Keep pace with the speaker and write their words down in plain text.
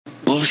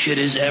Bullshit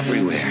is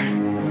everywhere.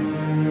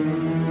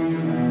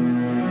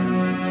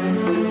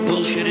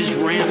 Bullshit is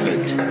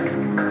rampant.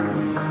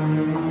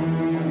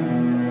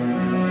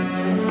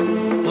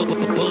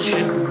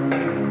 Bullshit.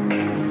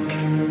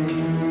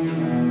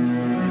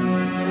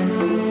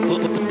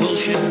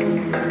 Bullshit.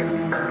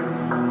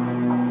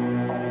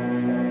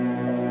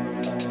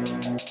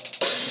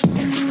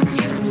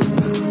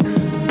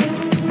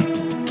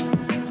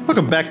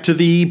 Welcome back to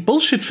the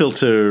bullshit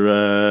filter,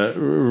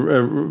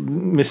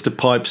 Mr.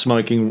 Pipe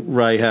Smoking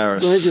Ray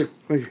Harris.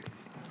 Thank you.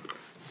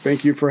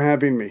 Thank you for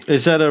having me.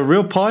 Is that a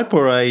real pipe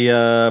or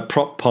a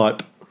prop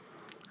pipe?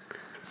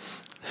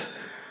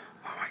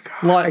 Oh my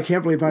God! I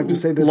can't believe I have to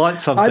say this.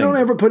 Light something. I don't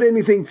ever put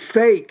anything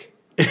fake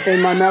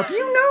in my mouth.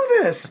 You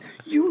know this.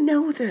 You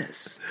know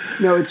this.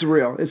 No, it's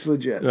real. It's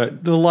legit.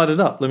 Right, light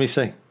it up. Let me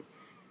see.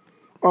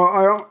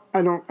 Oh,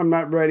 I'm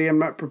not ready. I'm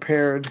not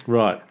prepared.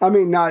 Right. I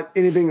mean, not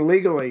anything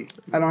legally.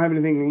 I don't have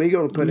anything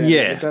legal to put in.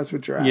 Yeah. If that's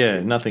what you're asking. Yeah,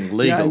 nothing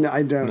legal. Yeah,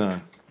 I don't.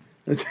 No.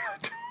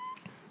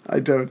 I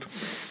don't.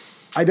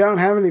 I don't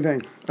have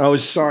anything.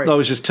 Sorry. I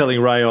was just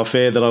telling Ray off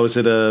air that I was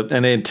at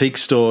an antique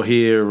store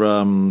here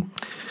a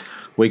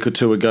week or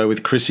two ago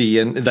with Chrissy,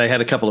 and they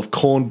had a couple of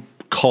corn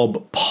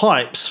cob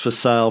pipes for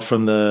sale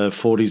from the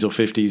 40s or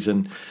 50s,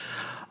 and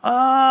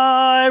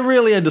I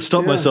really had to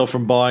stop myself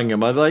from buying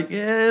them. I'm like,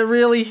 I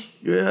really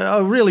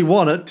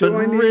want it, but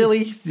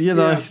really,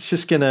 it's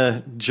just going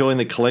to join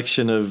the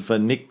collection of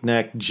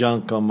knick-knack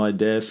junk on my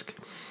desk.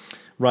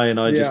 Ray and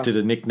I just did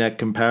a knick-knack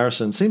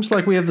comparison. Seems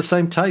like we have the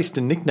same taste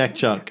in knick-knack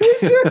junk. We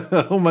do.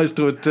 Almost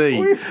to a T.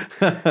 We're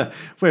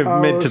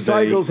meant to be.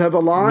 Our cycles have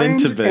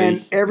aligned,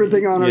 and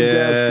everything on our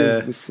desk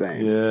is the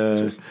same.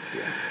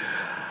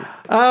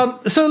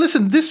 So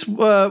listen, this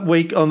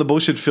week on the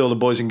Bullshit Filter,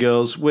 boys and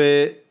girls,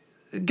 we're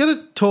going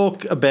to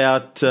talk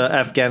about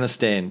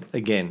Afghanistan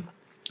again,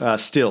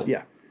 still.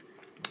 Yeah.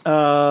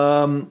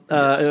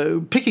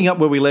 Picking up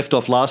where we left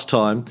off last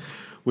time,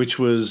 which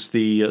was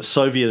the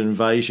Soviet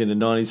invasion in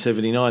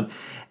 1979.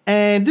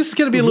 And this is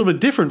going to be a little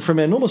bit different from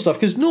our normal stuff,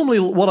 because normally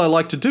what I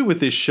like to do with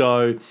this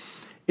show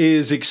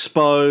is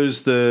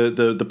expose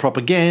the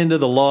propaganda,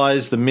 the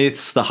lies, the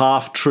myths, the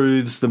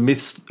half-truths, the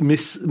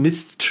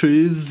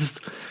myth-truths.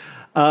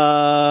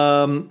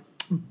 But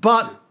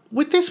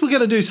with this, we're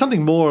going to do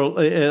something more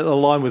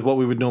aligned with what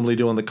we would normally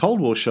do on the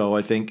Cold War show,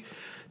 I think.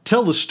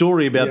 Tell the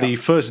story about the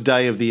first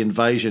day of the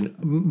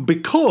invasion,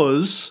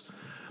 because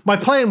my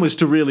plan was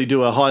to really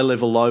do a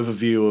high-level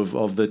overview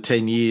of the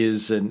 10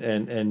 years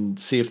and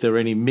see if there are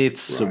any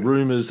myths or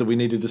rumours that we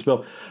need to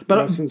dispel. But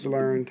lessons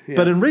learned. Yeah.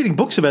 But in reading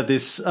books about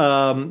this,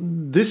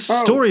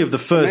 story of the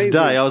first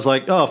day, I was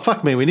like, oh,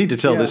 fuck me, we need to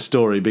tell this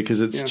story because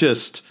it's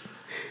just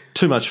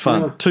too much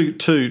fun, too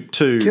good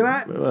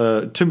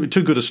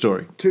a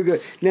story. Too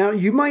good. Now,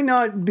 you might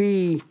not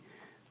be...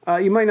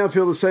 you might not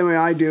feel the same way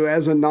I do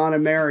as a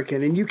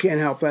non-American, and you can't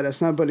help that.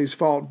 It's nobody's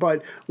fault.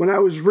 But when I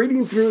was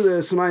reading through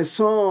this and I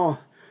saw,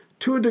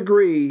 to a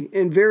degree,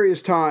 in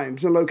various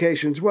times and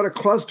locations, what a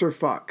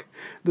clusterfuck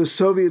the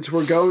Soviets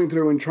were going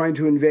through and trying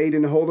to invade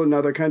and hold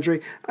another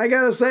country, I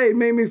gotta say, it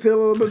made me feel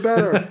a little bit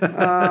better.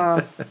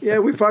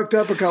 We fucked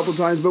up a couple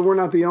times, but we're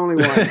not the only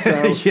ones.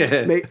 So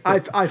I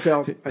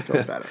felt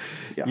better.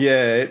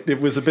 Yeah, it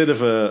was a bit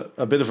of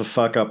a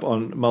fuck up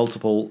on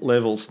multiple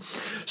levels.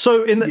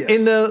 So in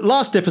the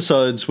last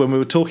episodes, when we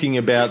were talking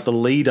about the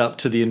lead up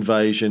to the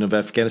invasion of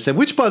Afghanistan,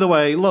 which, by the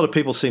way, a lot of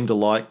people seem to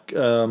like,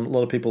 a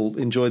lot of people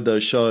enjoyed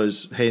those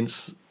shows,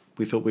 hence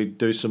we thought we'd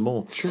do some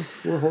more. Sure,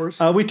 we're horse.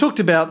 We talked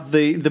about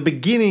the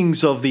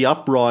beginnings of the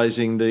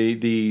uprising,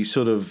 the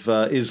sort of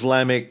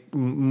Islamic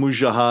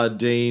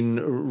Mujahideen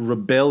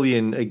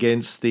rebellion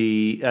against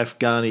the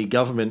Afghani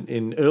government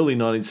in early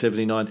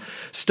 1979.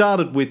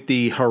 Started with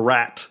the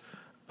Herat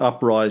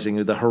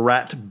uprising, the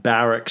Herat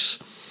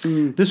barracks.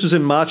 This was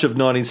in March of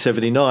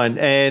 1979,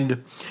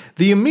 and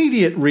the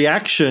immediate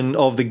reaction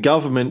of the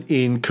government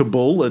in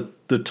Kabul at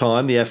the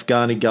time, the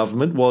Afghani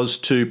government, was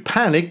to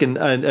panic and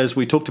as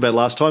we talked about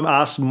last time,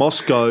 ask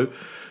Moscow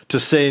to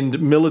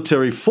send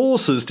military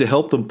forces to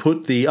help them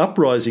put the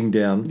uprising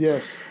down.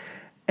 Yes.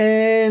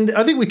 And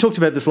I think we talked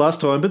about this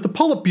last time, but the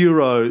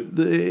Politburo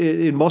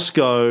in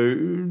Moscow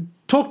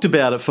talked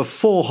about it for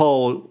 4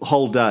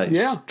 whole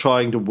days,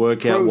 trying to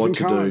work out what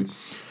to do.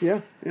 Yeah.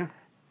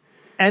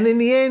 And in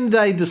the end,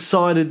 they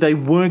decided they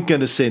weren't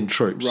going to send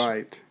troops.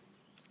 Right.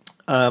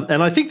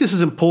 And I think this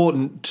is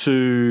important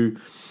to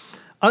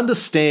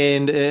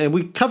understand, and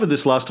we covered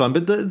this last time,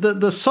 but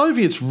the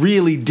Soviets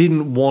really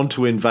didn't want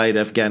to invade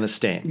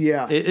Afghanistan.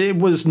 Yeah. It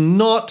was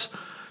not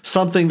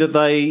something that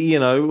they,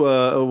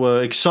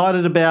 were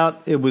excited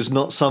about. It was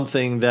not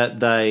something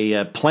that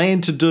they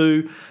planned to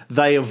do.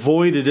 They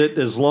avoided it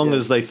as long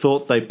as they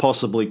thought they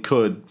possibly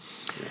could.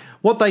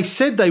 What they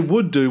said they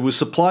would do was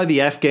supply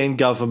the Afghan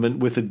government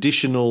with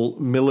additional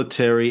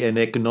military and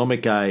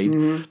economic aid.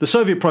 Mm-hmm. The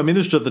Soviet Prime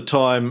Minister at the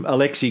time,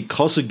 Alexei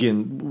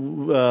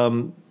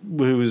Kosygin,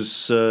 who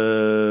was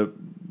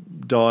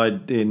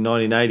died in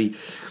 1980,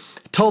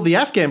 told the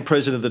Afghan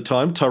president at the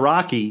time,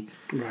 Taraki,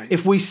 Right.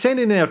 if we sent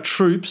in our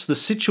troops, the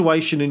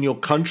situation in your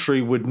country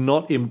would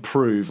not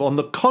improve. On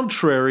the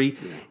contrary,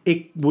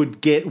 it would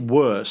get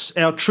worse.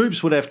 Our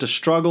troops would have to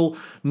struggle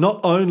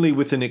not only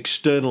with an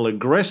external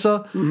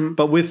aggressor,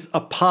 but with a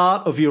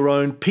part of your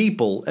own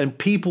people, and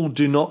people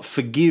do not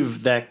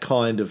forgive that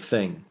kind of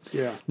thing.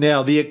 Yeah.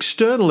 Now, the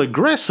external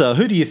aggressor,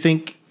 who do you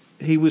think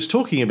he was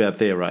talking about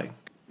there, Ray?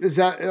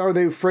 Are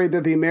they afraid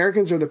that the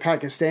Americans or the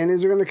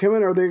Pakistanis are going to come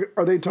in? Or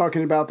are they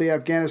talking about the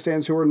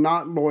Afghanistans who are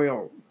not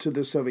loyal to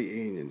the Soviet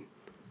Union?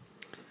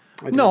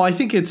 I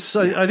think it's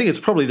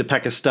probably the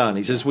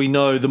Pakistanis. As we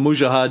know, the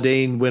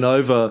Mujahideen went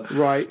over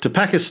to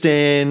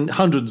Pakistan,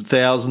 hundreds of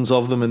thousands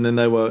of them, and then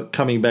they were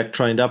coming back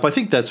trained up. I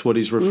think that's what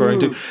he's referring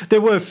to.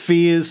 There were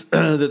fears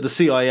that the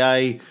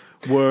CIA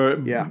were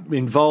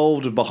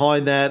involved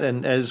behind that,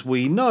 and as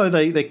we know,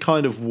 they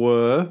kind of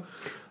were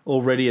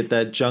already at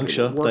that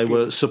juncture. They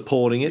were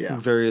supporting it in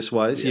various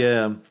ways.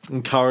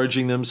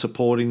 Encouraging them,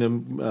 supporting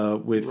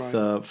them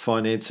with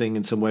financing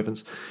and some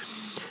weapons.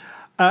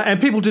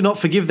 And people do not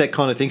forgive that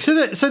kind of thing.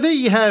 So there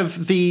you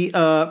have the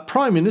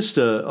Prime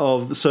Minister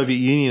of the Soviet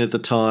Union at the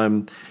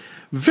time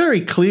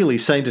very clearly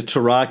saying to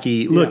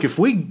Taraki, look, if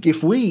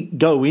we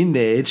go in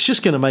there, it's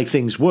just going to make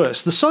things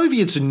worse. The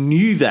Soviets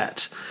knew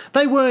that.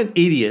 They weren't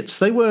idiots.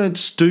 They weren't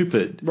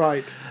stupid.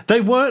 Right.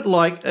 They weren't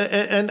like,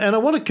 and I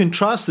want to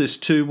contrast this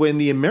to when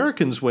the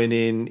Americans went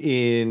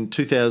in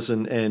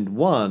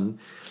 2001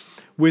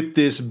 with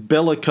this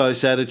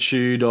bellicose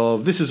attitude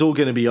of this is all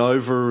going to be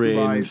over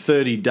in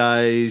 30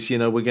 days. You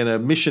know, we're going to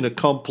mission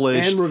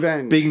accomplished. And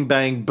revenge. Bing,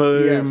 bang,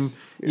 boom. Yes.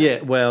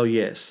 Yeah, well,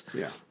 yes.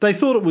 Yeah. They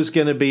thought it was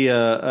going to be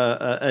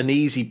an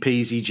easy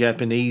peasy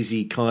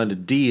Japanesey kind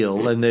of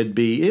deal, and there'd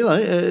be,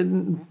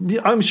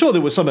 I'm sure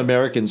there were some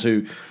Americans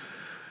who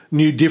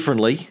knew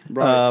differently,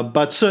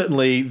 but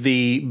certainly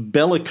the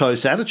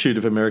bellicose attitude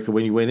of America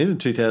when you went in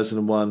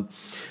 2001,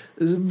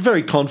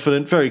 very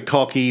confident, very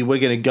cocky. We're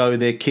going to go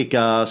there, kick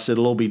ass.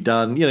 It'll all be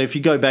done. You know, if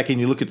you go back and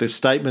you look at the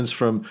statements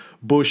from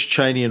Bush,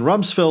 Cheney, and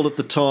Rumsfeld at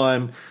the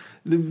time,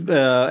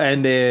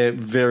 and their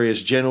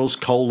various generals,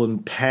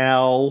 Colin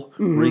Powell,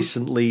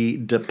 recently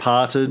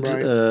departed.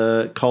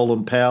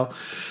 Colin Powell.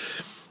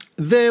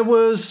 There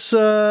was,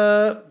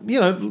 a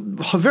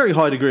very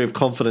high degree of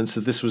confidence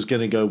that this was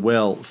going to go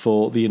well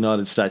for the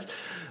United States.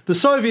 The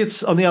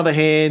Soviets, on the other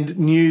hand,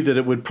 knew that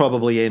it would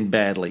probably end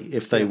badly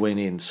if they went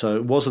in, so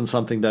it wasn't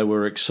something they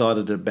were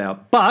excited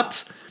about.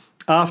 But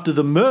after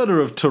the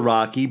murder of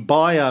Taraki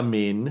by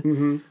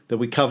Amin that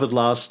we covered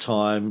last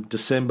time,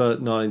 December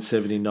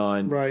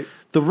 1979,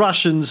 the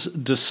Russians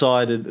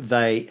decided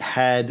they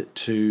had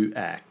to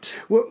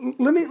act. Well,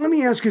 let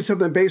me ask you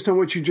something based on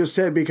what you just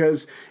said,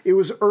 because it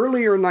was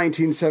earlier in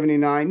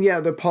 1979. Yeah,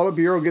 the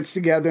Politburo gets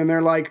together and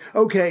they're like,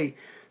 okay,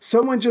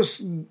 someone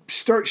just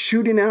starts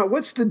shooting out.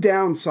 What's the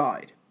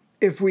downside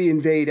if we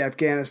invade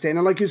Afghanistan?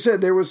 And like you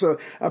said, there was a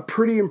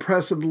pretty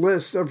impressive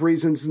list of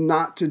reasons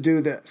not to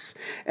do this.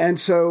 And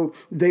so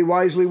they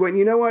wisely went,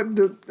 you know what,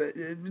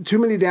 too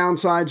many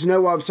downsides,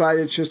 no upside,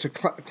 it's just a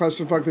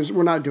clusterfuck.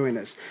 We're not doing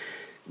this.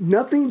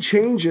 Nothing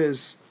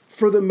changes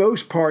for the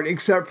most part,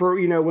 except for,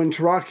 when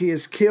Taraki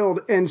is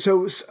killed. And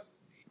so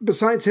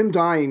besides him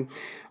dying,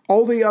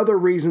 all the other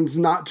reasons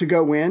not to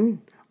go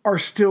in are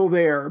still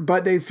there,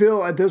 but they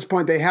feel at this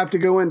point they have to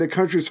go in. The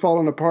country's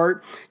falling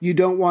apart. You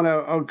don't want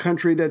a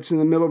country that's in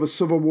the middle of a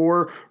civil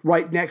war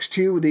right next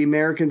to you. The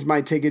Americans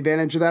might take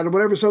advantage of that or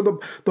whatever.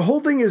 So the whole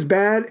thing is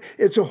bad.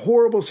 It's a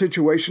horrible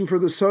situation for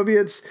the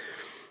Soviets.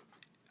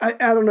 I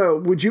don't know.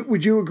 Would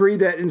you agree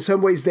that in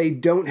some ways they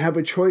don't have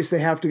a choice? They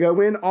have to go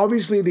in?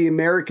 Obviously, the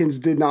Americans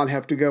did not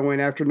have to go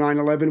in after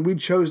 9/11. We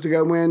chose to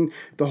go in,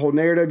 the whole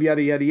narrative,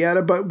 yada, yada,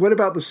 yada. But what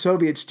about the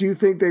Soviets? Do you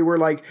think they were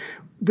like,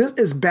 this,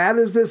 as bad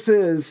as this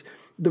is,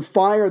 the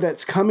fire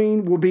that's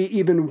coming will be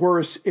even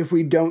worse if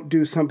we don't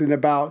do something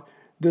about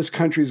this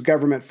country's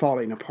government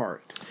falling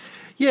apart?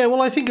 Yeah,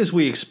 well, I think as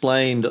we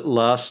explained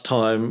last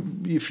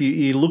time, if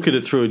you look at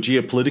it through a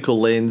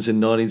geopolitical lens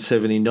in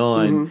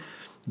 1979,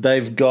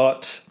 they've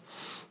got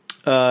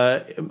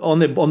on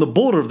the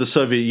border of the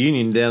Soviet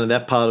Union down in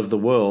that part of the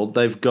world,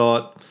 they've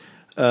got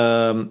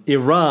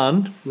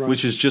Iran,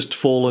 which has just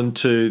fallen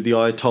to the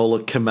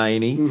Ayatollah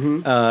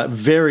Khomeini,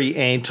 very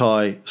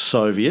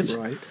anti-Soviet.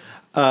 Right.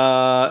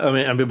 I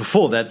mean,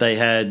 before that they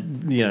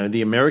had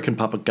the American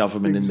puppet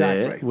government in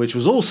there, which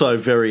was also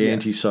very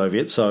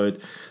anti-Soviet. So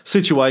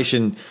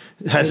situation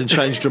hasn't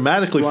changed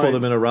dramatically for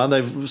them in Iran.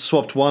 They've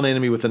swapped one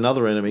enemy with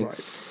another enemy.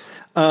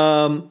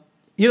 Right.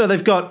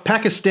 They've got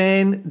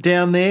Pakistan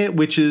down there,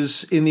 which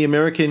is in the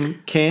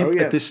American camp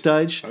at this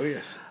stage. Oh,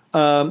 yes.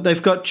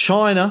 They've got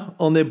China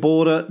on their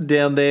border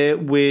down there,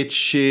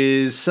 which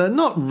is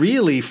not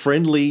really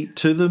friendly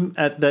to them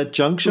at that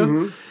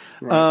juncture.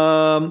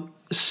 Right.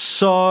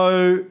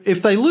 So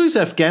if they lose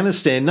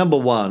Afghanistan, number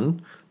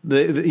one,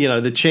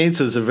 the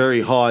chances are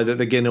very high that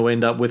they're going to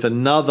end up with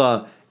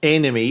another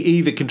enemy,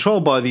 either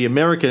controlled by the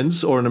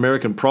Americans or an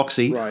American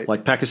proxy,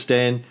 like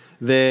Pakistan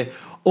there,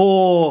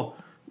 or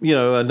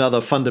another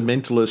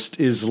fundamentalist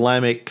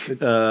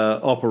Islamic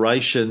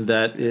operation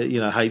that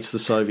hates the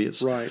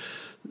Soviets. Right.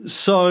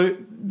 So,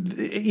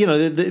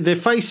 they're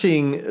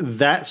facing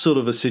that sort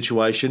of a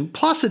situation.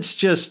 Plus, it's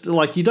just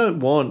like you don't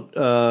want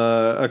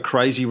a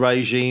crazy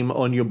regime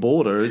on your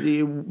border.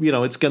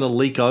 It's going to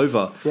leak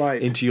over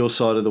into your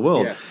side of the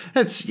world. Yes.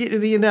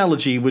 The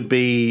analogy would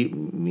be,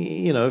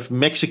 if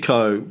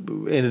Mexico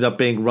ended up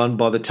being run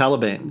by the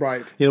Taliban.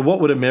 Right.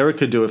 What would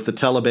America do if the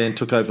Taliban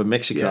took over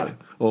Mexico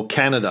or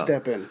Canada?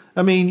 Step in.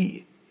 I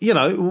mean,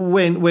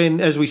 when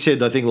as we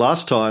said, I think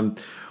last time,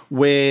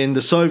 when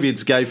the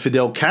Soviets gave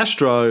Fidel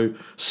Castro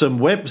some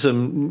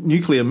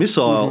nuclear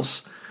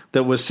missiles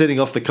that were setting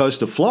off the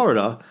coast of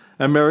Florida,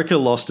 America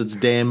lost its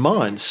damn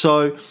mind.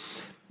 So,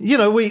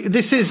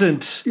 this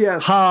isn't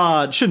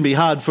hard, shouldn't be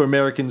hard for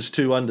Americans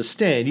to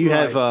understand. You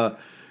have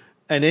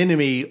an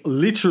enemy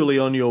literally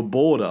on your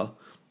border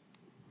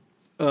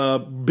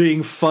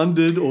being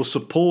funded or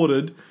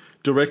supported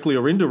directly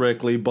or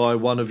indirectly by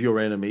one of your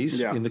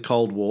enemies in the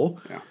Cold War.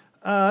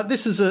 Yeah.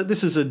 This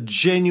is a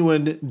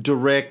genuine,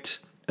 direct,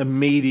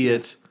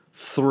 immediate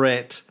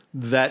threat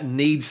that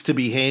needs to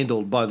be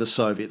handled by the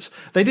Soviets.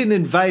 They didn't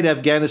invade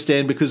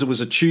Afghanistan because it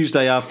was a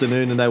Tuesday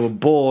afternoon and they were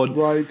bored.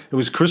 Right. It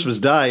was Christmas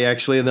Day,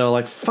 actually, and they were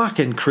like,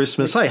 fucking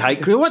Christmas. I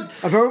hate Christmas.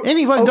 What?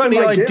 Anyone got any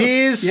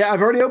ideas? Yeah,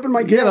 I've already opened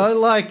my gifts.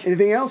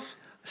 Anything else?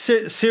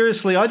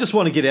 Seriously, I just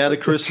want to get out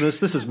of Christmas.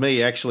 This is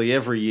me, actually,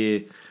 every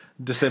year.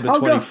 December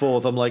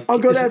 24th, I'm like, I'll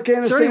go to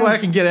Afghanistan. Is there any way I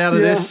can get out of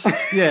this?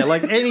 Yeah,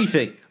 like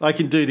anything I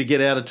can do to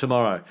get out of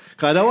tomorrow.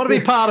 I don't want to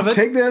be part of it.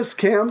 Take this,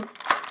 Kim,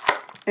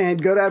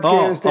 and go to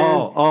Afghanistan.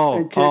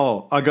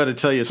 I got to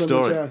tell you a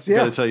story. I got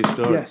to tell you a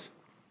story. Yes.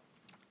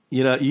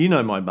 You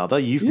know my mother.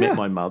 You've met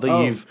my mother.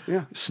 You've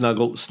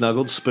snuggled,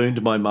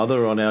 spooned my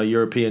mother on our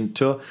European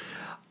tour.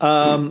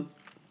 Also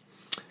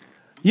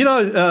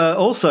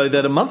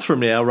that a month from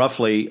now,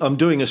 roughly, I'm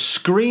doing a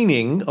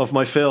screening of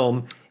my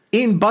film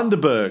in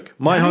Bundaberg,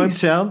 my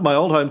hometown, my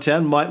old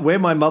hometown, where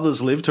my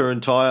mother's lived her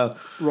entire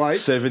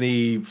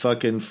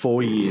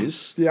 74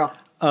 years. Yeah.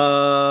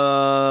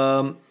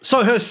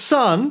 So her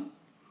son,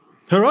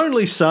 her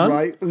only son,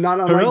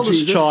 her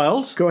eldest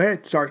child. Go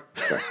ahead. Sorry.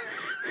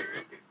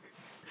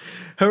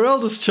 Her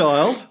eldest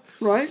child,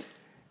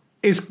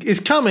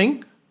 is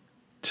coming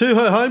to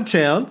her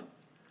hometown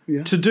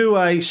to do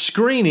a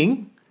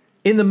screening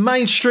in the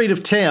main street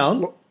of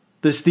town.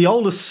 There's the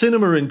oldest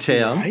cinema in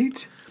town.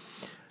 Right.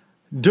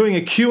 Doing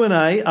a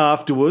Q&A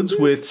afterwards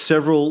with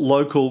several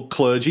local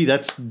clergy.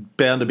 That's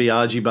bound to be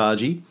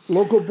argy-bargy.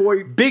 Local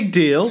boy. Big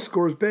deal.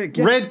 Scores big.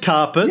 Yeah. Red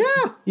carpet.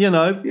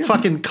 Yeah.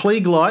 Fucking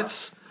Klieg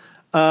lights.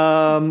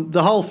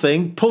 The whole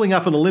thing. Pulling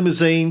up in a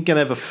limousine. Going to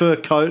have a fur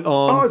coat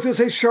on. Oh, I was going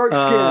to say shark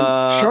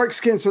skin. Shark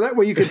skin. So that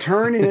way you can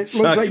turn and it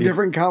looks like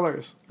different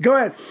colors. Go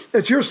ahead.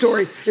 It's your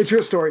story.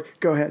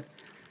 Go ahead.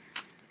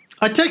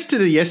 I texted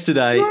her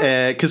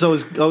yesterday because I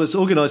was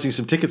organising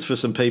some tickets for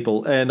some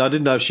people and I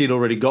didn't know if she'd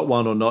already got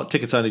one or not.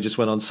 Tickets only just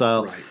went on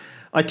sale. Right.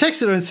 I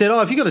texted her and said,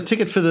 have you got a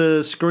ticket for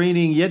the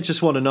screening yet?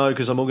 Just want to know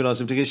because I'm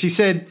organising tickets. She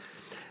said,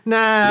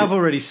 nah, I've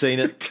already seen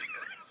it.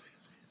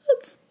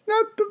 That's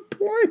not the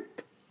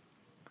point.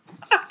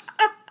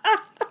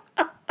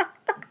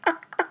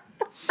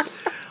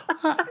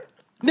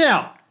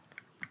 Now,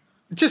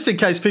 just in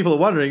case people are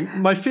wondering,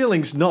 my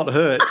feelings not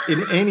hurt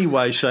in any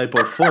way, shape,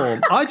 or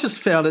form. I just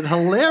found it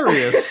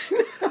hilarious.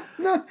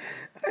 It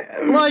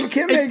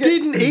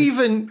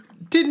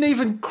didn't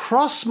even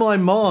cross my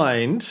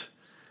mind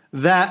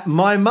that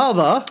my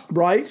mother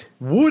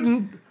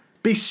wouldn't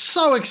be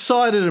so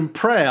excited and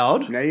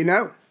proud. Now you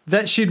know.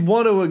 That she'd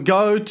want to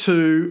go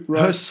to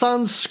her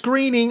son's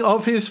screening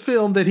of his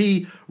film that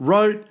he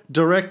wrote,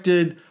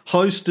 directed,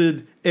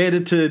 hosted,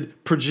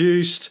 edited,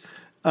 produced.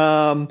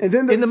 And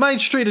then in the main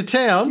street of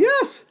town.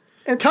 Yes.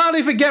 And can't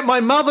even get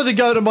my mother to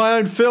go to my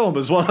own film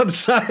is what I'm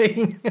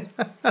saying.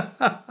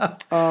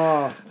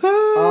 I'm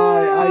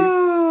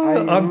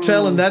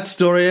telling that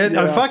story. And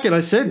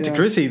I said to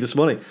Chrissy this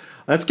morning,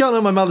 that's going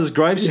on my mother's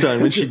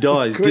gravestone when she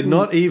dies. Did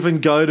not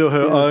even go to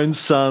her own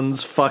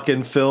son's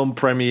fucking film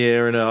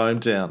premiere in her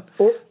hometown.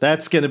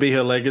 That's going to be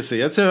her legacy.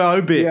 That's her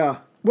obit. Yeah.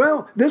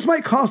 Well, this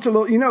might cost a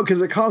little, because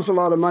it costs a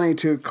lot of money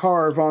to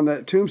carve on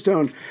that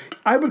tombstone.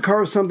 I would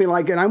carve something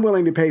like it. I'm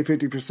willing to pay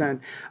 50%.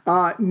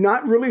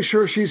 Not really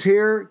sure she's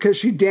here because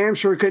she damn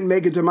sure couldn't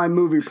make it to my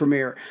movie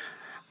premiere.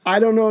 I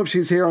don't know if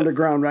she's here on the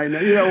ground right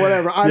now.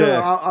 Whatever. I don't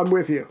know. I'm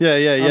with you. Yeah.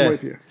 I'm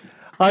with you.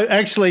 I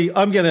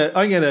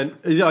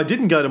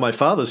didn't go to my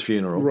father's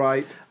funeral.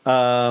 Right.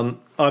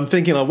 I'm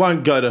thinking I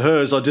won't go to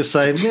hers. I'll just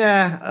say,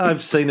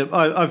 I've seen it.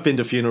 I've been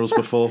to funerals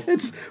before.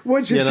 It's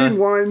once you've seen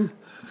one,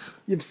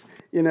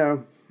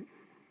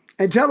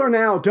 and tell her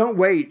now. Don't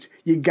wait.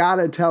 You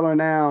gotta tell her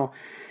now,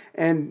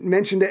 and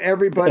mention to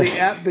everybody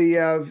at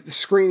the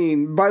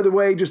screening. By the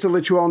way, just to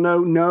let you all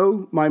know,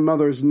 no, my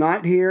mother's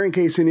not here. In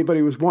case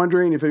anybody was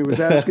wondering, if anybody was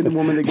asking, the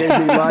woman that gave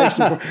me life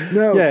support.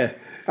 No,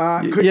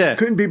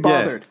 couldn't be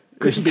bothered.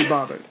 Couldn't be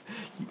bothered.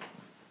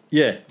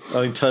 Yeah,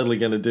 I'm totally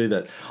going to do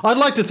that. I'd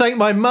like to thank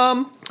my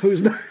mum,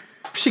 who's not.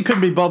 She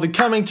couldn't be bothered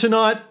coming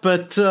tonight,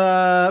 but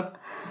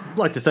I'd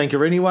like to thank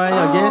her anyway,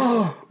 I guess.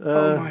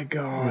 Oh my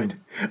God.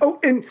 Oh,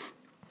 and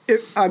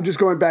I'm just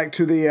going back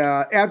to the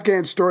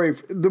Afghan story.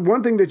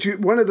 One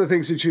of the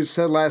things that you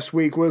said last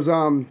week was,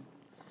 and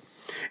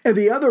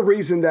the other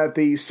reason that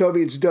the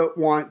Soviets don't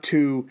want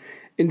to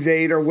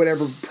invade, or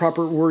whatever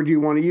proper word you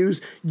want to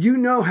use, you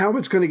know how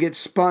it's going to get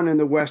spun in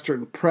the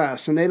Western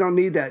press, and they don't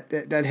need that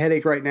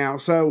headache right now.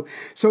 So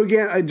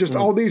again, just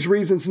all these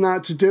reasons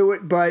not to do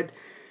it, but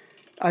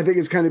I think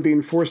it's kind of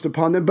being forced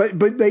upon them.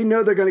 But they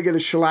know they're going to get a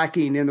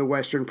shellacking in the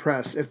Western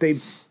press if they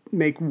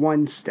make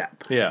one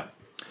step. Yeah.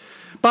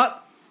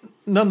 But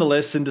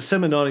nonetheless, in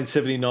December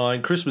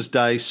 1979, Christmas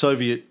Day,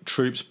 Soviet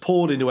troops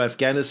poured into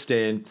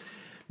Afghanistan.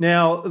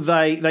 Now,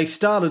 they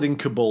started in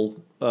Kabul,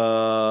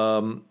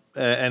 and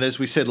as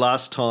we said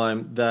last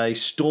time, they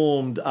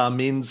stormed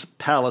Amin's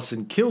palace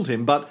and killed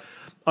him. But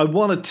I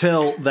want to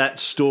tell that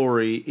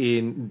story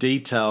in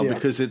detail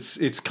because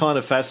it's kind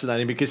of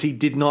fascinating, because he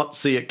did not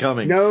see it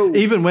coming. No.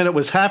 Even when it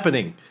was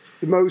happening.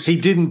 He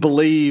didn't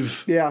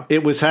believe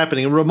it was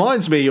happening. It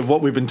reminds me of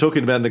what we've been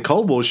talking about in the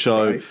Cold War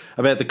show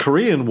about the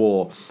Korean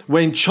War,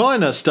 when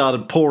China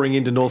started pouring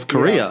into North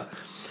Korea,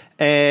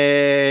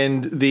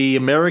 and the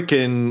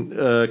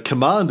American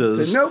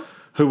commanders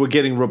who were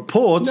getting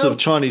reports of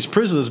Chinese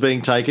prisoners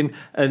being taken,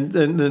 and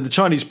the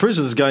Chinese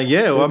prisoners going,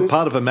 I'm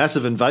part of a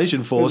massive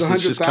invasion force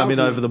that's just come in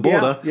over the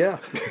border.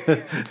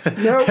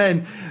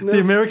 And the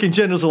American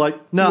generals are like,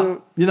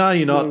 no,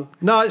 you're not.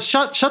 No,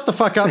 shut the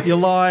fuck up, you're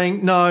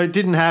lying. No, it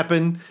didn't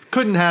happen.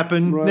 Couldn't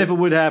happen. Never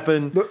would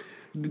happen.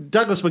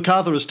 Douglas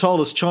MacArthur has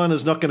told us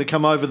China's not going to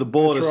come over the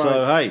border,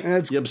 so hey,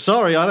 I'm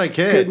sorry, I don't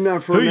care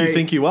who you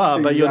think you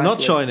are, but you're not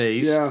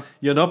Chinese. Yeah.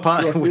 You're not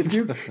part of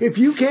if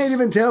you can't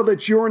even tell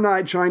that you're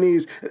not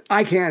Chinese,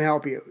 I can't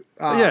help you.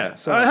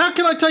 How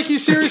can I take you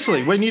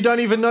seriously when you don't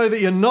even know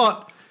that you're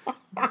not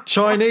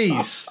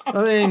Chinese?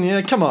 I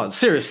mean, come on,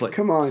 seriously.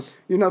 Come on,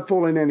 you're not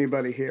fooling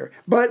anybody here.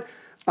 But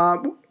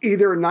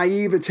either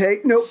naivete.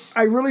 No,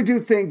 I really do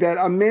think that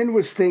Amin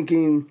was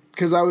thinking,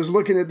 because I was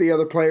looking at the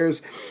other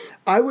players,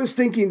 I was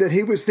thinking that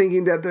he was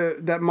thinking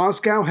that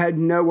Moscow had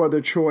no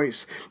other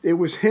choice. It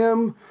was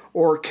him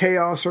or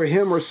chaos, or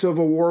him or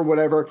civil war, or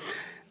whatever.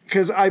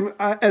 Because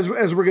as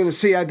we're going to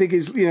see, I think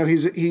he's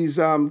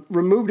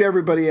removed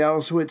everybody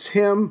else, so it's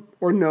him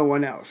or no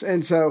one else.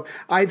 And so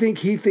I think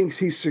he thinks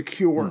he's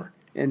secure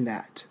in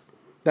that.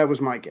 That was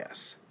my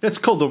guess. It's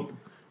called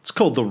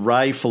the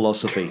Ray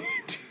philosophy.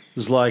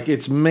 It's like,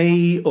 it's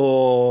me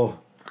or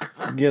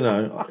you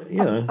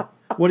know.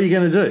 What are you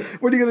going to do?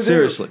 What are you going to do?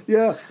 Seriously.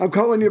 Yeah, I'm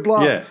calling you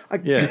bluff.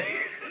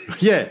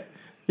 Yeah.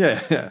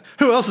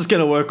 Who else is going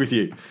to work with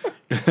you?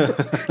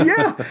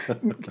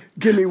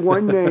 Give me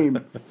one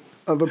name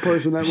of a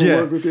person that will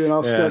work with you, and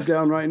I'll step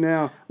down right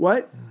now.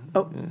 What?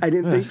 Oh, I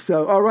didn't think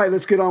so. All right,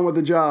 let's get on with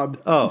the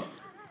job. Oh,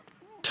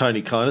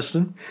 Tony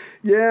Kynaston?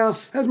 Yeah,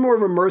 that's more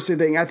of a mercy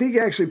thing. I think he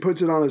actually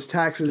puts it on his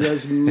taxes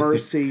as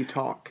mercy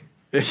talk.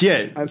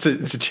 Yeah, it's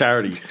a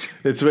charity.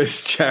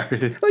 It's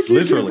charity. It's like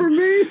literally. For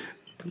me?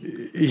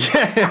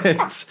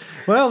 Yeah.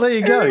 Well, there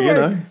you go,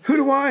 anyway, Who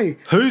do I?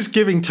 Who's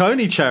giving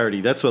Tony charity?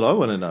 That's what I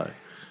want to know.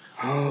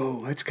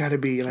 Oh, it's got to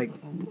be like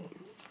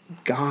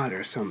God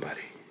or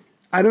somebody.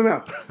 I don't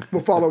know.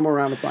 We'll follow him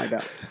around and find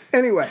out.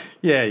 Anyway.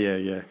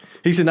 Yeah.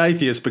 He's an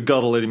atheist, but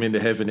God will let him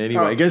into heaven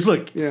anyway. He goes,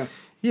 look, you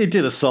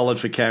did a solid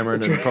for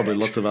Cameron and probably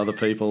lots of other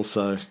people,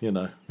 so,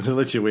 we'll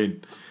let you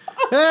in.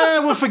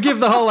 We'll forgive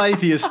the whole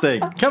atheist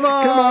thing. Come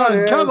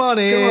on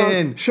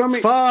in. Show me,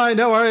 it's fine.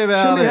 Don't worry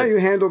about it. Show me how you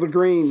handle the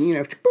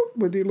green,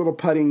 with your little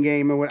putting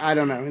game or what. I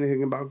don't know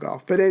anything about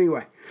golf, but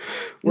anyway.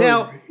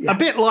 Now, a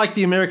bit like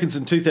the Americans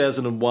in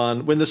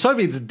 2001, when the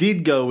Soviets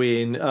did go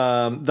in,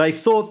 they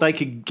thought they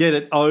could get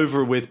it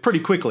over with pretty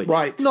quickly.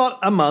 Right. Not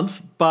a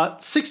month,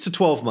 but 6 to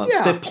 12 months.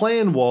 Yeah. Their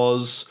plan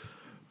was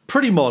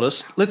pretty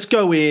modest. Let's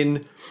go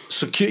in,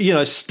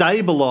 secure,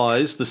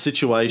 stabilize the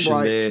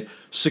situation there,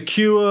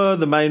 secure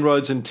the main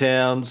roads and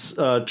towns,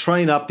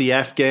 train up the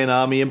Afghan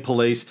army and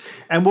police,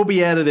 and we'll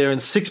be out of there in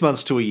 6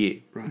 months to a year.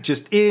 Right.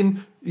 Just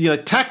in,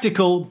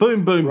 tactical,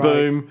 boom,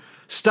 boom,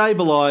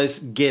 stabilize,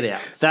 get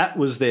out. That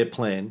was their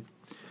plan.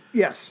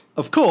 Yes.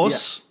 Of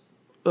course,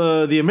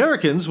 the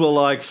Americans were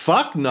like,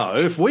 fuck no,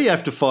 if we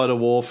have to fight a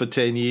war for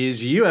 10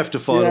 years, you have to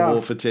fight a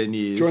war for 10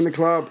 years. Join the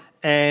club.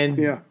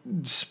 And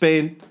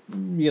spent,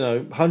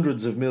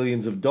 hundreds of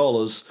millions of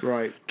dollars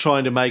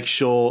trying to make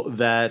sure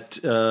that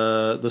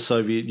the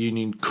Soviet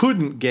Union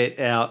couldn't get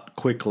out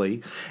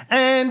quickly.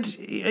 And,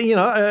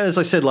 as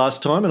I said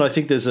last time, and I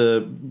think there's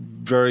a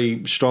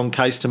very strong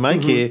case to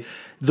make here,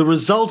 the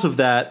result of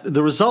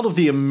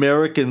the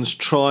Americans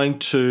trying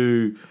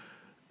to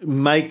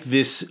make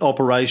this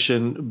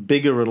operation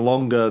bigger and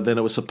longer than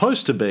it was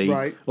supposed to be,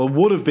 or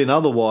would have been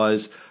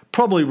otherwise,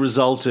 probably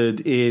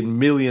resulted in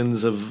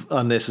millions of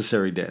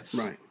unnecessary deaths.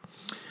 Right.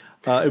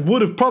 It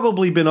would have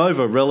probably been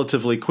over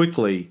relatively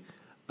quickly.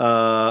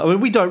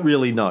 We don't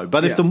really know.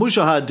 But if the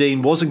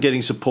Mujahideen wasn't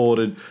getting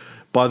supported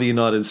by the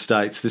United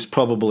States, this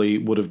probably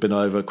would have been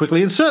over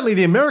quickly. And certainly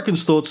the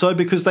Americans thought so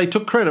because they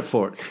took credit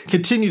for it,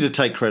 continue to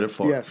take credit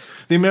for it.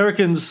 The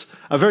Americans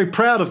are very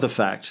proud of the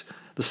fact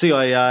the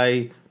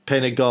CIA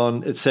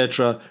Pentagon,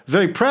 etc.,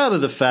 very proud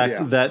of the fact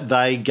Yeah. that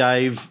they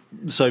gave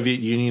the Soviet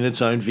Union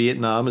its own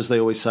Vietnam, as they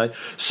always say.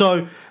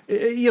 So,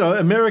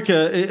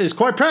 America is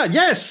quite proud.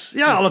 Yes,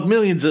 look,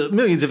 millions of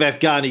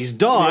Afghanis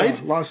died.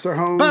 Yeah, lost their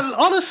homes. But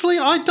honestly,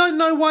 I don't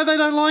know why they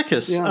don't like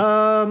us. Yeah.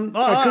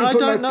 I couldn't put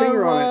don't my know.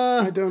 finger on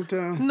it. I don't.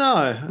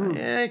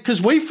 No, because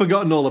we've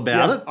forgotten all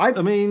about it. I've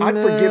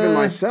forgiven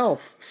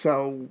myself.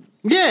 So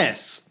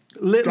yes,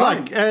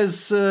 like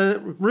as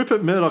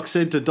Rupert Murdoch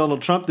said to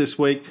Donald Trump this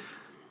week,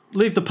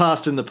 leave the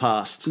past in the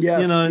past.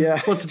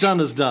 Yes, what's done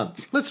is done.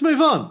 Let's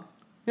move on.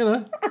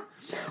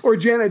 Or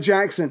Janet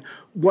Jackson,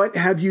 what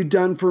have you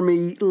done for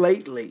me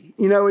lately?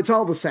 It's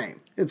all the same.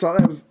 It's all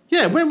that was.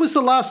 Yeah, when was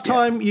the last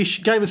time you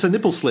gave us a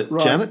nipple slip,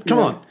 Right, Janet? Come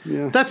on.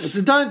 yeah.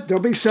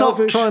 Don't be stop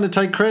selfish. trying to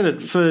take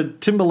credit for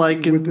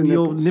Timberlake and the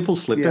your nipples. nipple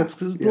slip. Yeah,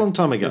 That's a long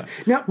time ago.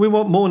 Now- We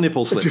want more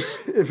nipple slips.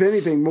 If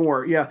anything,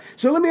 more. Yeah.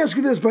 So let me ask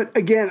you this. But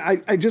again,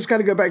 I just got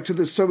to go back to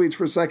the Soviets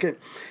for a second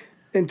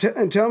and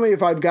tell me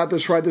if I've got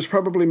this right. There's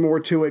probably more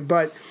to it.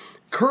 But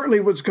currently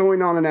what's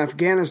going on in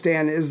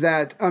Afghanistan is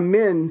that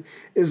Amin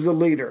is the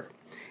leader.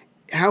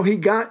 How he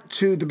got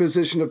to the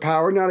position of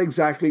power, not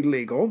exactly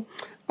legal.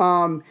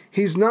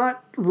 He's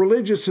not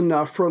religious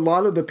enough for a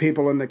lot of the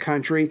people in the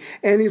country,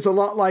 and he's a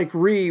lot like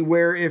Rhee,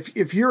 where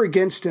if you're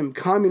against him,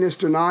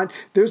 communist or not,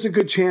 there's a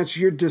good chance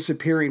you're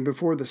disappearing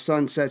before the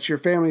sun sets, your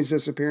family's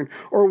disappearing,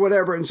 or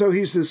whatever. And so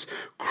he's this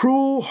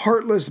cruel,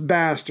 heartless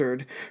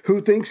bastard who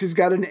thinks he's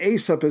got an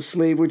ace up his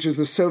sleeve, which is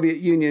the Soviet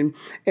Union,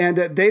 and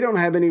that they don't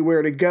have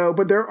anywhere to go.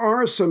 But there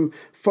are some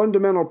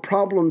fundamental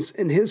problems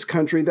in his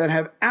country that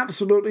have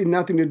absolutely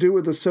nothing to do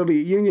with the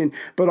Soviet Union,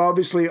 but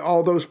obviously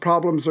all those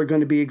problems are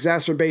going to be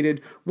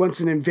exacerbated once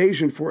an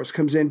invasion force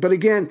comes in. But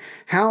again,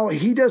 how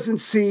he doesn't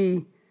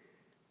see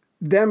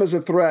them as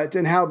a threat,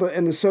 and how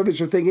the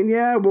Soviets are thinking,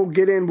 yeah, we'll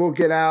get in, we'll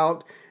get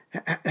out,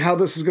 how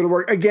this is going to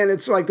work. Again,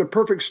 it's like the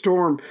perfect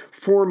storm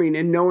forming,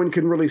 and no one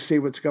can really see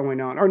what's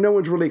going on, or no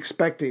one's really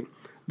expecting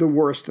the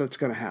worst that's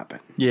going to happen.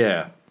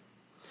 Yeah.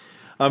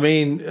 I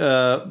mean,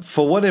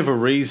 for whatever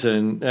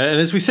reason, and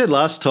as we said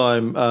last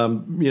time,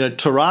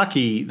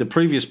 Taraki, the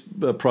previous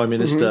prime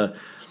minister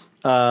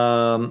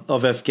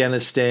of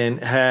Afghanistan,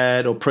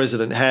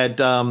 president, had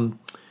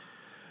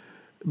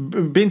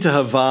been to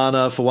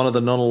Havana for one of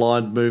the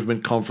non-aligned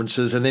movement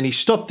conferences, and then he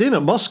stopped in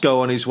at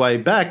Moscow on his way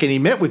back, and he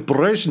met with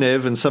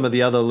Brezhnev and some of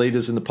the other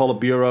leaders in the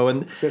Politburo,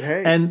 and said,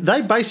 hey. And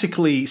they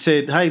basically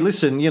said, hey,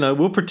 listen,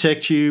 we'll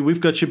protect you,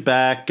 we've got your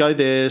back, go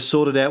there,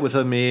 sort it out with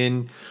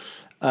Amin.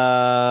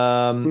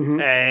 And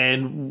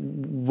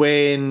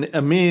when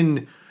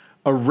Amin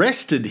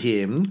arrested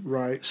him,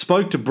 right,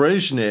 spoke to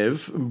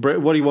Brezhnev,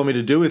 what do you want me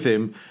to do with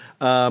him?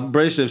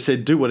 Brezhnev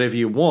said, do whatever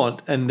you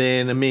want. And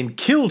then Amin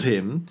killed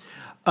him.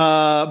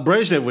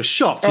 Brezhnev was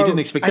shocked. He didn't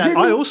expect that.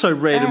 I also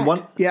read in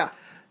one...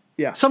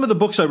 Yeah. Some of the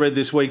books I read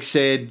this week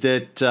said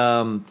that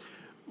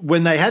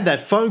when they had that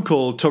phone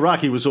call,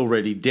 Taraki was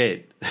already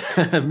dead.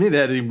 Amin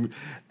had him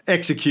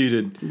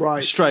executed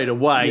straight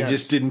away. Yes.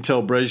 Just didn't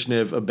tell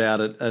Brezhnev about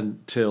it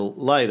until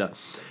later.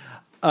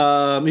 He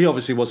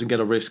obviously wasn't going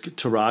to risk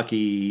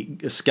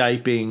Taraki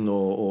escaping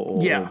or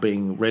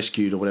being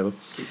rescued or whatever.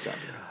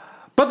 Exactly.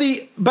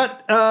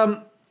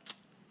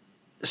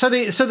 So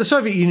the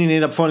Soviet Union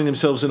ended up finding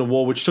themselves in a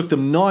war which took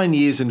them 9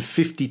 years and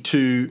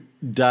 52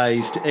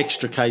 days to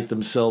extricate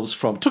themselves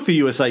from. It took the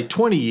USA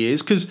 20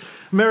 years because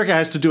America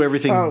has to do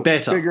everything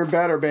better. Bigger,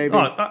 better, baby.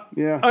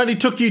 Only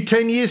took you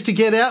 10 years to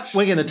get out.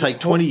 We're going to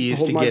take 20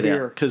 years to get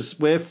out because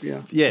we're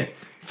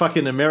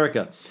fucking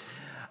America.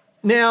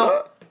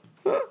 Now,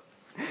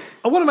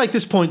 I want to make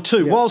this point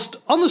too. Yes. Whilst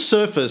on the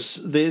surface,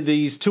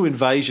 these two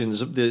invasions,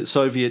 the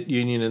Soviet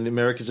Union and the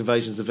America's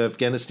invasions of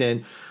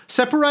Afghanistan,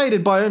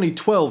 separated by only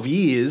 12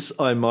 years,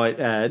 I might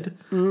add.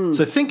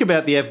 So think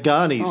about the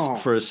Afghanis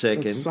for a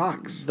second. It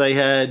sucks. They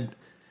had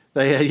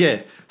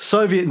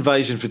Soviet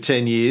invasion for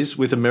 10 years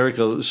with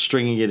America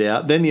stringing it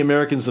out. Then the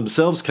Americans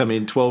themselves come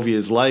in 12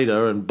 years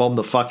later and bomb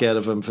the fuck out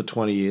of them for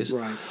 20 years.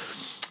 Right.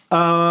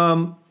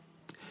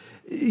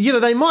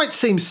 They might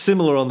seem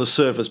similar on the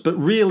surface, but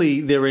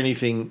really they're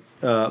anything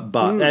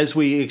but. As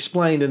we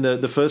explained in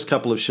the first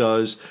couple of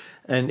shows,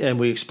 and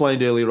we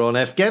explained earlier on,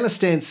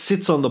 Afghanistan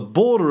sits on the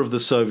border of the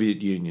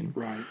Soviet Union.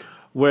 Right.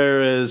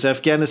 Whereas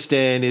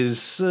Afghanistan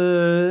is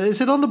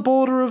it on the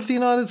border of the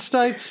United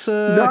States?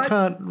 I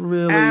can't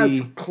really...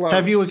 as close.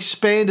 Have you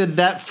expanded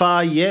that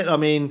far yet? I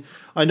mean,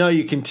 I know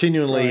you're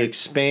continually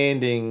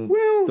expanding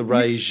the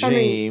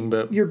regime,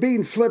 but... You're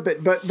being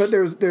flippant, but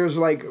there's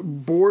like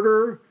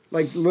border,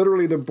 like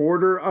literally the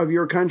border of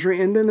your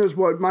country, and then there's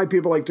what my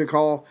people like to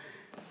call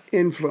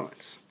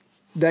influence.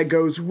 That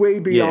goes way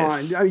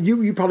beyond. Yes.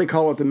 You probably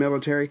call it the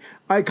military.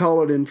 I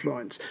call it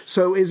influence.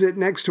 So is it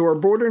next to our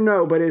border?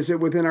 No. But is it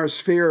within our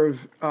sphere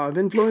of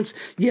influence?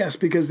 Yes,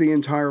 because the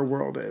entire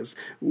world is.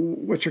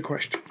 What's your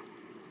question?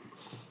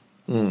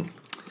 No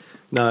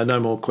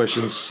more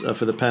questions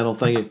for the panel.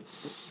 Thank you.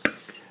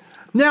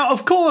 Now,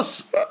 of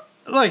course,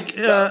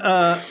 we're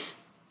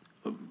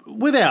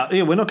not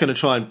going to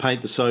try and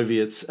paint the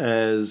Soviets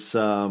as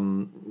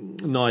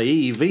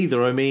naive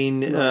either. I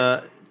mean...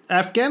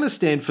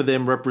 Afghanistan for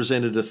them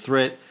represented a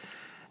threat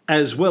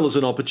as well as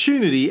an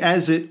opportunity,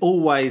 as it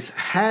always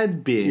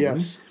had been.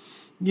 Yes.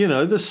 You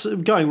know, this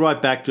going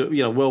right back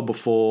to, well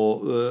before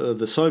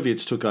the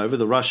Soviets took over,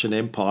 the Russian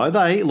Empire,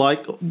 they,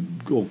 like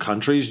all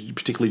countries,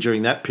 particularly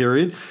during that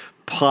period,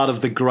 part of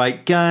the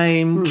Great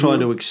Game, trying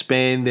to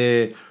expand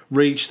their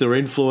reach, their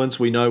influence.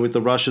 We know with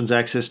the Russians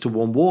access to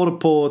warm water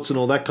ports and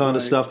all that kind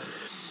of stuff.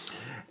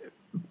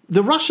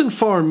 The Russian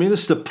Foreign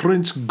Minister,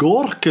 Prince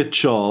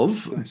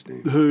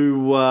Gorbachev,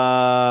 who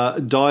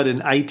died in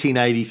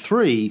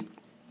 1883,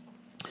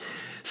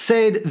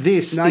 said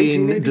this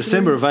in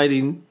December of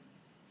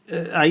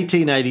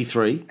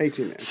 1883.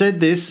 Said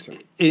this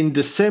in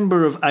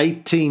December of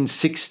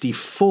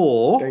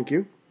 1864. Thank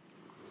you.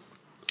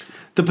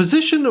 The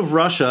position of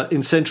Russia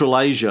in Central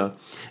Asia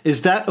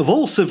is that of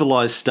all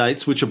civilized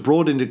states which are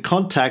brought into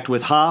contact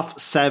with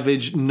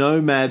half-savage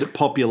nomad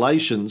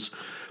populations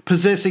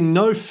possessing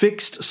no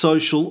fixed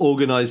social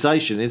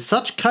organization. In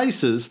such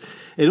cases,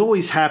 it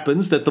always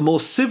happens that the more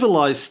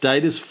civilized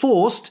state is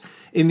forced,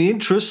 in the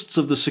interests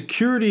of the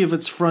security of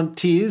its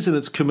frontiers and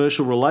its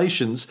commercial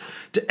relations,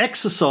 to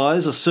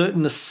exercise a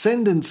certain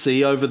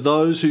ascendancy over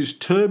those whose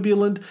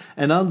turbulent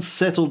and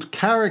unsettled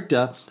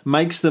character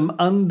makes them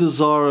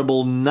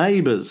undesirable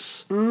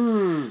neighbours.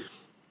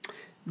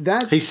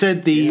 He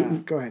said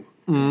go ahead.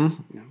 No,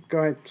 go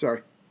ahead.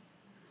 Sorry.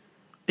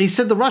 He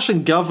said the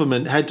Russian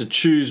government had to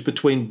choose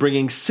between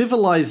bringing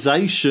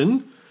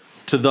civilization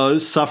to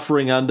those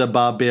suffering under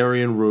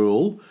barbarian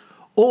rule,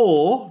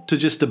 or to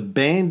just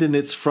abandon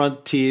its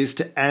frontiers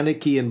to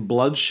anarchy and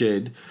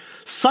bloodshed.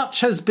 Such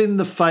has been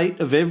the fate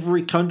of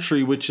every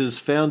country which has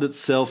found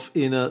itself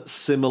in a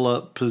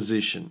similar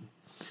position.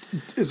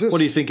 What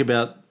do you think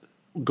about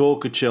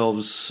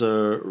Gorbachev's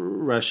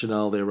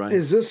rationale there, Ray?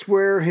 Is this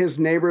where his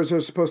neighbors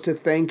are supposed to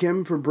thank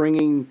him for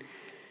bringing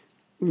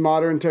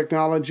modern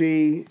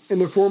technology in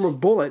the form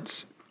of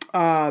bullets?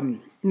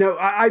 No,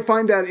 I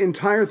find that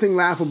entire thing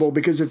laughable,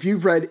 because if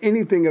you've read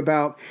anything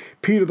about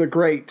Peter the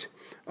Great,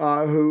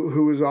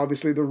 who was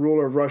obviously the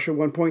ruler of Russia at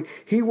one point,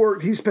 he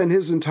spent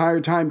his entire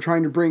time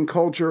trying to bring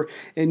culture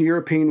and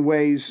European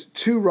ways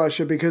to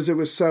Russia because it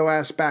was so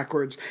ass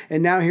backwards.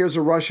 And now here's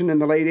a Russian in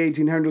the late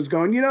 1800s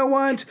going, you know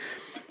what?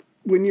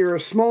 When you're a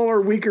smaller,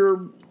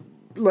 weaker,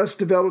 less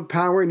developed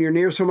power and you're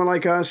near someone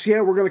like us,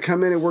 we're going to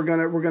come in and we're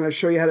going to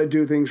show you how to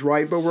do things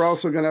right, but we're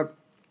also going to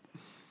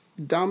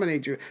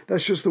dominate you.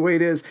 That's just the way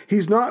it is.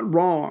 He's not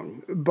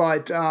wrong,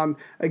 but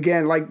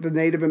again, like the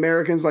Native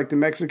Americans, like the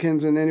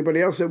Mexicans, and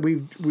anybody else that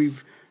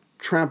we've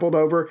trampled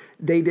over,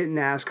 they didn't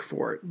ask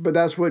for it. But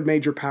that's what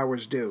major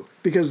powers do,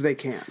 because they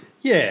can.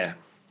 Yeah.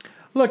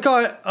 Look,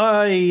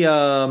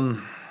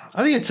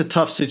 I think it's a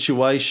tough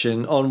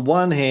situation. On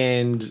one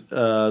hand,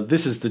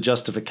 this is the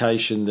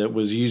justification that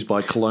was used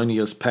by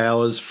colonialist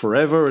powers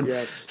forever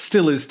and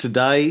still is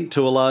today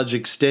to a large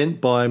extent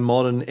by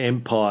modern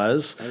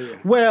empires.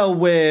 Well,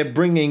 we're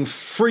bringing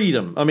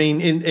freedom. I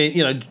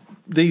mean,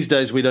 these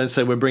days we don't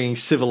say we're bringing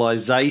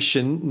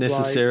civilization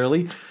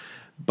necessarily,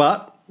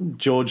 but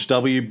George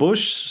W.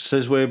 Bush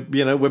says we're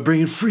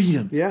bringing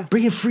freedom.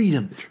 Bringing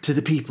freedom to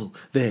the people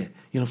there.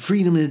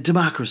 Freedom and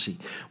democracy.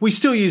 We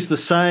still use the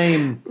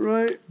same,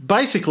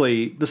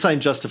 basically the same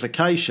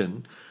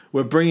justification.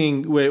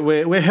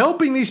 We're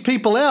helping these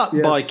people out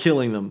by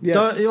killing them.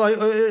 Yes.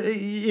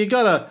 You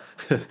gotta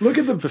look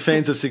at for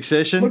fans of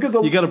Succession.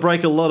 You got to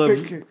break a lot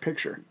of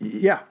picture.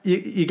 Yeah,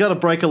 you got to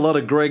break a lot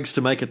of Gregs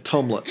to make a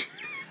Tomlet.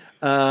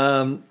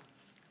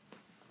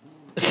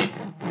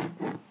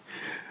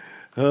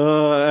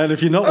 And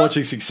if you're not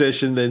watching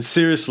Succession, then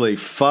seriously,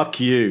 fuck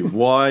you.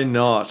 Why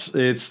not?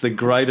 It's the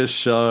greatest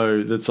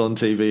show that's on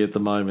TV at the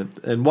moment,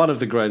 and one of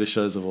the greatest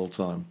shows of all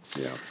time.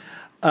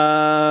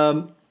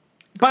 So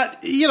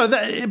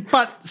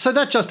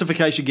that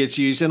justification gets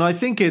used, and I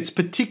think it's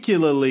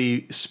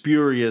particularly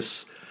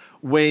spurious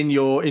when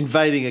you're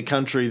invading a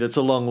country that's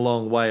a long,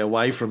 long way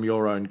away from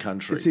your own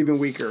country. It's even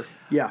weaker.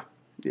 Yeah.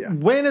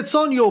 When it's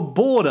on your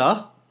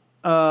border.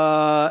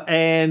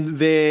 And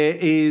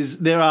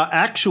there are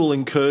actual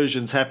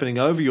incursions happening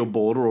over your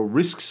border, or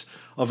risks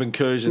of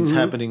incursions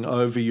happening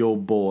over your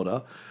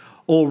border,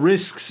 or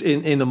risks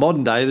in the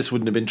modern day. This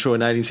wouldn't have been true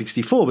in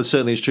 1864, but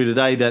certainly it's true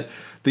today that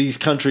these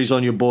countries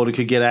on your border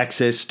could get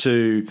access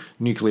to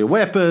nuclear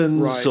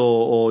weapons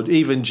or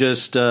even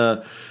just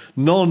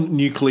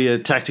non-nuclear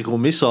tactical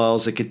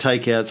missiles that could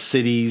take out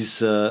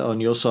cities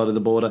on your side of the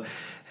border.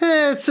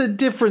 It's a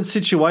different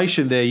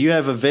situation there. You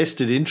have a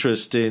vested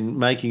interest in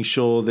making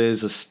sure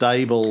there's a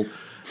stable,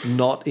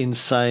 not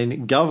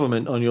insane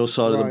government on your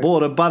side of the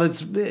border, but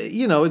it's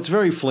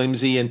very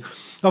flimsy. And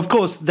of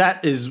course,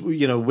 that is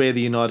where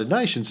the United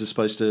Nations is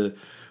supposed to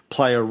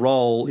play a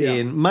role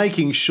in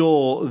making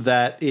sure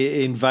that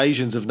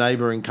invasions of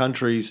neighboring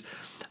countries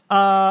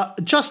are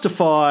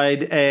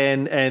justified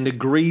and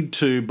agreed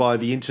to by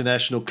the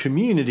international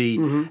community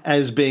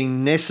as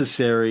being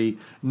necessary,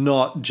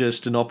 not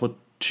just an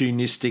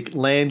opportunistic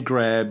land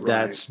grab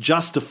that's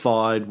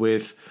justified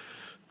with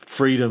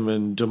freedom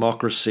and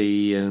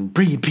democracy and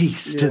bringing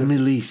peace to the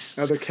Middle East.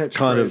 Other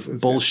kind of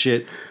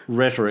bullshit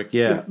rhetoric,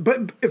 yeah.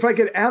 But if I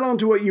could add on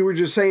to what you were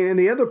just saying, and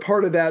the other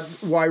part of that,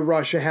 why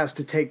Russia has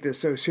to take this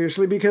so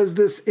seriously, because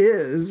this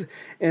is,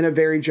 in a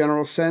very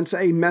general sense,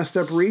 a messed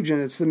up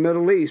region. It's the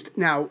Middle East.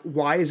 Now,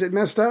 why is it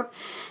messed up?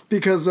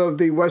 Because of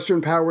the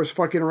Western powers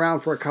fucking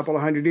around for a couple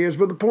of hundred years.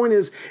 But the point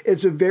is,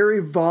 it's a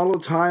very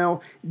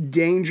volatile,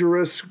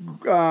 dangerous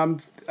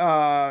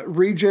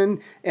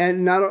region.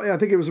 And I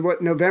think it was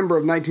November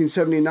of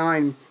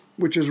 1979,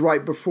 which is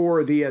right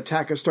before the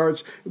attack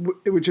starts,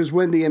 which is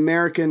when the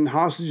American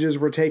hostages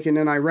were taken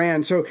in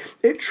Iran. So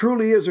it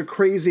truly is a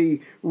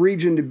crazy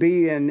region to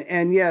be in.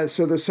 And yeah,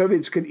 so the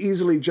Soviets could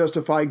easily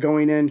justify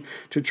going in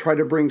to try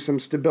to bring some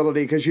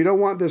stability, because you don't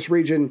want this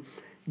region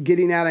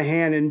getting out of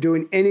hand and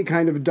doing any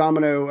kind of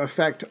domino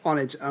effect on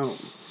its own.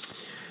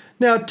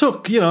 Now, it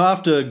took,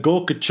 after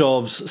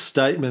Gorbačov's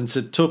statements,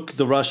 it took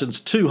the Russians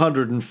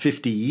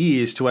 250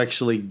 years to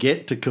actually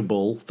get to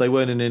Kabul. They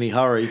weren't in any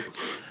hurry.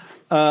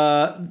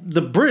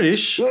 The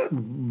British,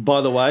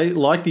 by the way,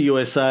 like the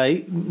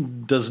USA,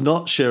 does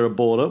not share a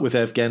border with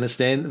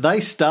Afghanistan. They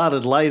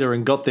started later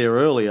and got there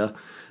earlier.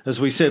 As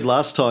we said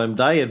last time,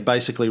 they had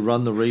basically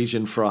run the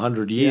region for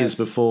 100 years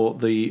before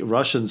the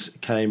Russians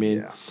came in.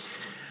 Yeah.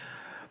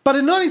 But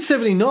in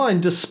 1979,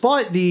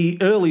 despite the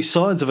early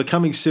signs of a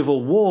coming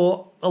civil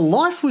war,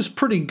 life was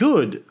pretty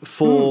good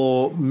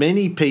for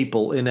many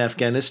people in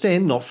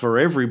Afghanistan. Not for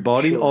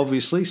everybody,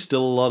 obviously.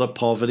 Still a lot of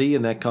poverty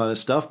and that kind of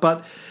stuff.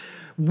 But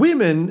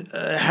women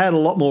had a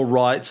lot more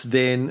rights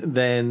then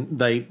than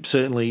they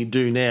certainly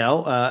do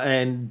now,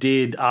 and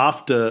did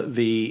after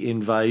the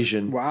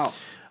invasion. Wow.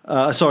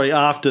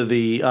 After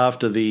the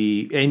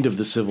end of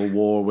the Civil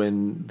War,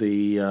 when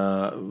the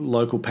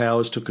local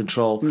powers took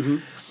control. Mm-hmm.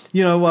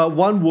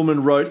 One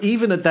woman wrote,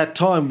 even at that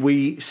time,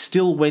 we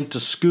still went to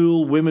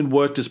school. Women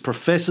worked as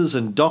professors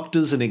and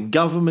doctors, and in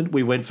government,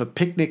 we went for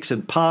picnics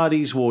and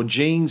parties, wore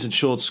jeans and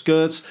short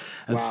skirts,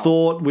 and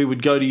thought we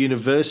would go to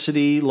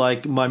university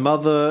like my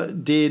mother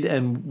did,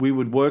 and we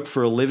would work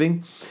for a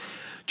living.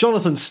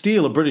 Jonathan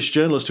Steele, a British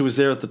journalist who was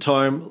there at the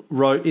time,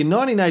 wrote, in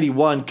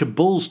 1981,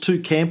 Kabul's two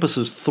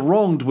campuses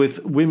thronged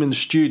with women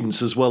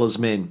students as well as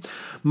men.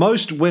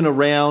 Most went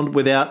around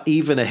without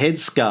even a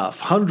headscarf.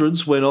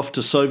 Hundreds went off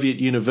to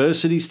Soviet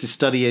universities to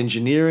study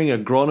engineering,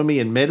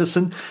 agronomy and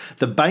medicine.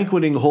 The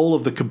banqueting hall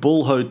of the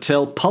Kabul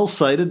hotel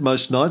pulsated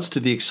most nights to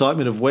the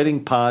excitement of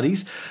wedding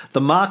parties. The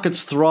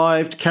markets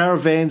thrived.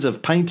 Caravans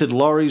of painted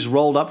lorries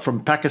rolled up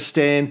from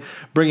Pakistan,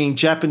 bringing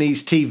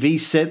Japanese TV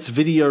sets,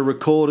 video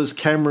recorders,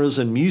 cameras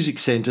and music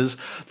centres.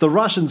 The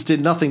Russians did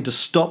nothing to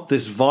stop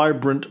this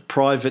vibrant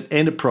private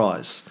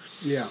enterprise.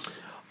 Yeah.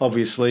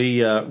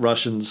 Obviously,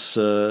 Russians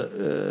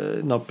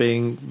not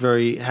being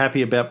very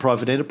happy about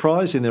private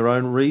enterprise in their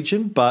own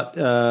region, but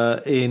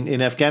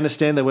in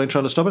Afghanistan, they weren't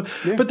trying to stop it.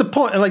 Yeah. But the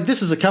point,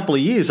 this is a couple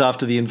of years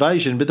after the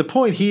invasion, but the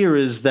point here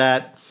is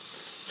that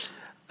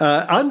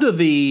under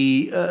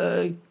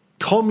the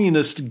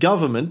communist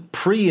government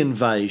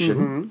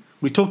pre-invasion,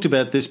 we talked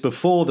about this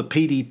before, the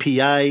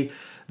PDPA,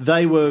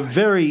 they were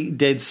very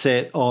dead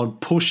set on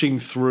pushing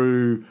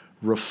through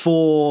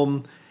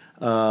reform,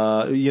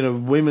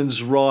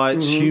 women's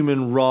rights,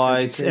 human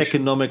rights,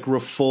 economic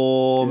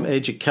reform,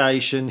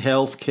 education,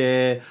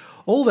 healthcare,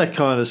 all that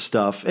kind of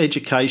stuff.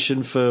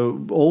 Education for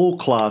all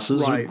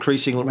classes,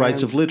 increasing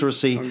rates of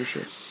literacy.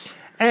 Ownership.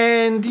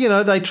 And,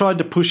 they tried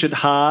to push it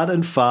hard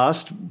and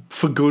fast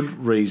for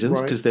good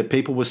reasons, because their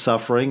people were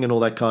suffering and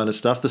all that kind of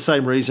stuff. The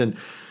same reason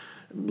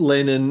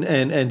Lenin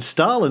and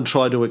Stalin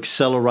tried to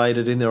accelerate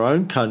it in their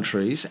own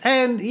countries.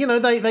 And,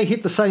 they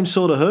hit the same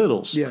sort of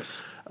hurdles.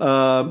 Yes.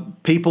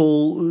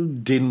 People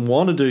didn't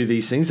want to do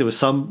these things. There were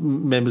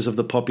some members of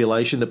the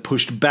population that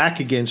pushed back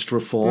against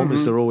reform,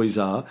 as there always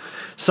are.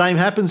 Same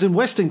happens in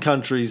Western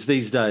countries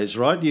these days,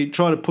 right? You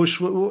try and push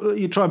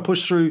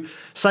through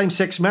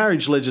same-sex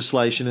marriage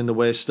legislation in the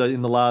West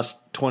in the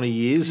last 20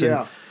 years,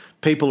 and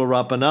people are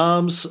up in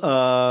arms.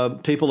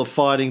 People are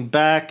fighting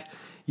back.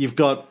 You've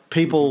got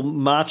people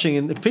marching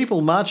in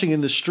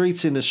the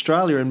streets in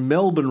Australia, in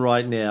Melbourne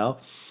right now,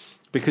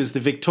 because the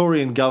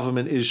Victorian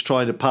government is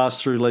trying to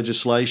pass through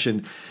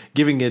legislation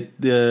giving it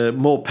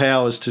more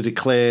powers to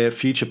declare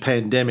future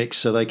pandemics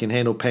so they can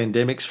handle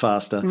pandemics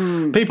faster.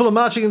 People are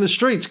marching in the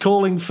streets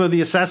calling for the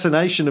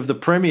assassination of the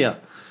Premier.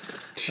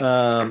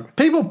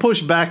 People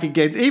push back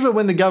against, even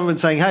when the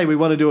government's saying, hey, we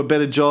want to do a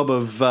better job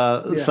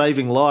of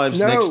saving lives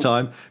next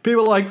time,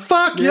 people are like,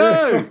 fuck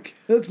you!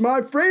 It's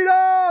my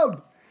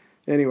freedom!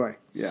 Anyway.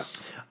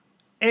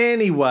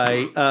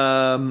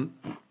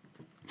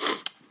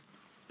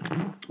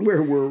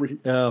 Where were we?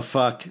 Oh,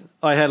 fuck.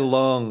 I had a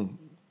long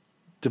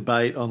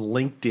debate on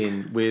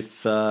LinkedIn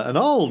with an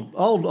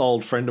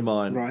old friend of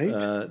mine.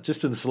 Right.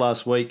 Just in this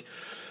last week.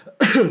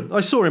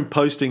 I saw him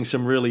posting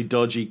some really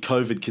dodgy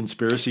COVID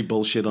conspiracy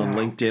bullshit on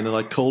LinkedIn, and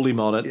I called him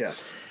on it.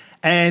 Yes.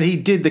 And he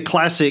did the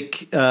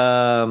classic,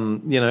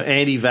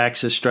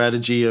 anti-vaxxer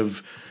strategy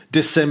of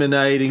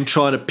disseminating,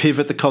 trying to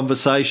pivot the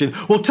conversation.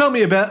 Well, tell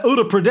me about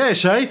Uttar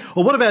Pradesh, eh?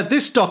 Or what about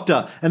this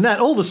doctor? And that,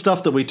 all the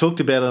stuff that we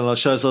talked about on our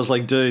shows, I was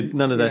like, dude,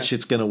 none of that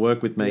shit's going to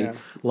work with me. Yeah.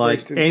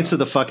 Like, answer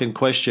the fucking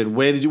question.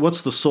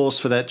 What's the source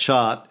for that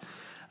chart?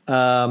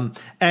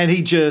 And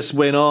he just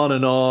went on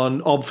and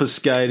on,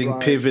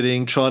 obfuscating,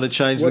 pivoting, trying to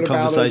change the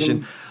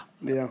conversation.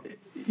 Yeah.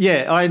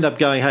 Yeah, I end up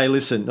going, hey,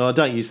 listen, no,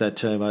 don't use that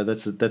term.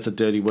 That's a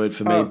dirty word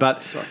for me.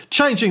 But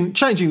changing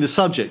the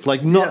subject,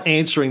 like not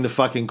answering the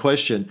fucking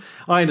question.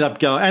 I end up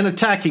going and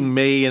attacking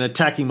me and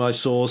attacking my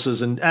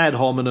sources and ad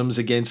hominems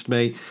against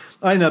me.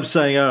 I end up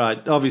saying, all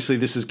right, obviously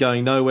this is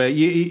going nowhere.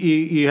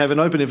 You have an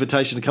open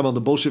invitation to come on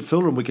the bullshit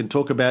filter and we can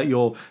talk about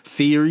your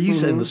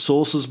theories and the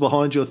sources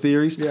behind your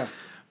theories. Yeah.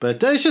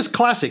 But it's just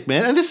classic,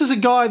 man. And this is a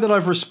guy that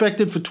I've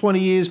respected for 20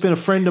 years, been a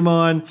friend of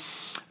mine.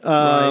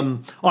 I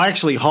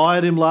actually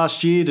hired him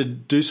last year to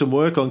do some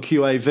work on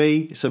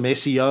QAV, some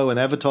SEO and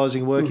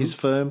advertising work, his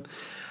firm.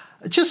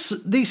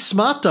 Just these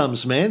smart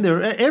dumbs, man.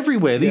 They're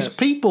everywhere. These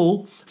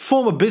people,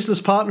 former business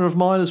partner of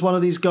mine is one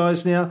of these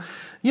guys now.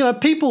 You know,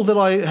 people that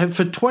I have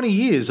for 20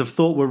 years have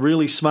thought were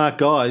really smart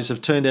guys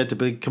have turned out to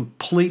be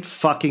complete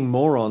fucking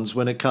morons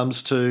when it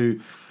comes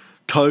to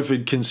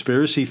COVID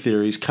conspiracy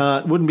theories.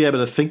 Wouldn't be able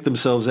to think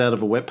themselves out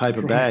of a wet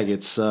paper bag.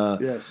 It's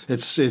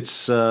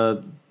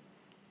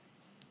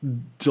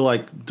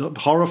like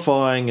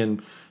horrifying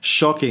and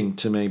shocking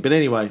to me. But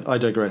anyway, I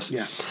digress.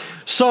 Yeah.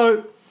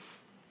 So,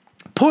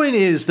 point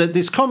is that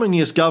this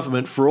communist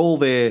government, for all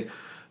their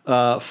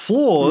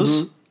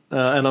flaws,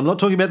 and I'm not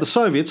talking about the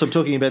Soviets, I'm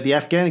talking about the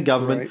Afghan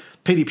government,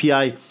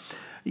 PDPA,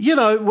 you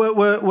know,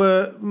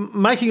 we're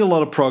making a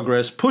lot of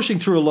progress, pushing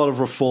through a lot of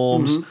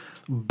reforms,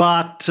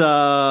 but, you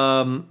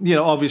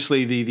know,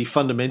 obviously the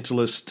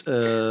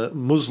fundamentalist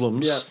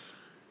Muslims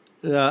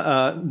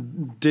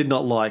did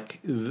not like,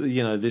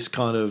 you know, this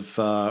kind of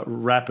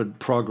rapid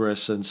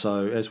progress. And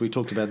so, as we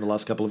talked about in the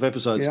last couple of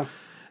episodes,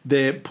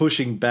 they're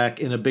pushing back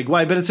in a big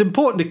way. But it's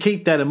important to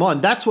keep that in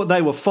mind. That's what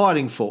they were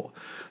fighting for.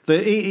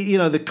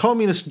 The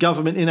communist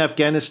government in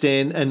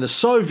Afghanistan and the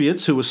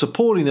Soviets who were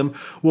supporting them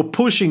were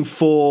pushing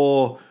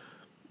for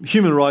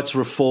human rights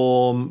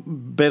reform,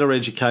 better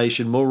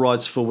education, more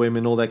rights for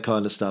women, all that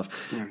kind of stuff.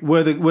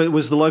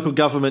 Was the local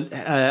government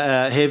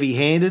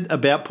heavy-handed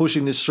about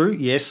pushing this through?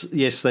 Yes,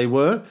 they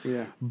were.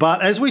 Yeah.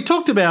 But as we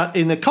talked about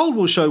in the Cold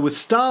War show with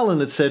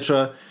Stalin,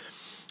 etc.,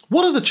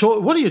 what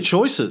are your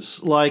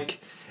choices? Like,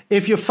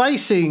 if you're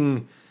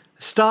facing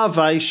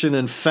starvation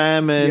and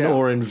famine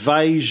or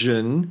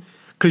invasion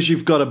because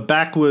you've got a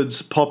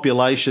backwards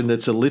population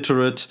that's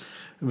illiterate,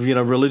 you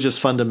know, religious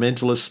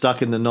fundamentalists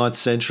stuck in the 9th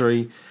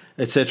century,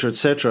 etc.,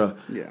 etc.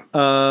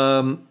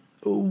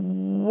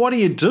 What do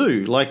you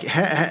do? Like,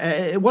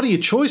 what are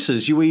your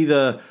choices? You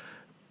either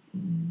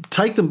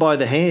take them by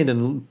the hand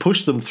and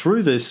push them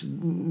through this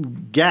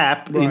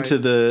gap into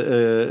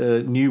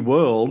the new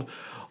world,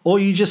 or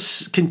you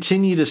just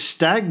continue to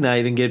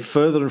stagnate and get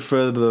further and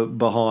further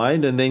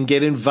behind and then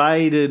get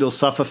invaded or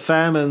suffer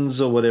famines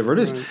or whatever it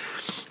is. Right.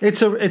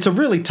 It's a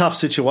really tough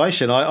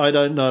situation. I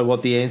don't know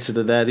what the answer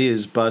to that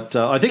is, but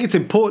I think it's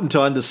important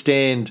to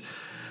understand,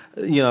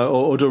 you know,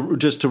 or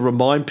to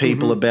remind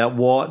people about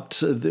what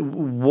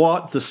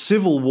the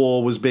Civil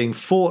War was being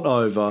fought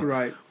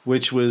over,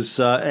 which was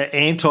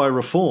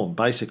anti-reform,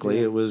 basically.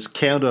 It was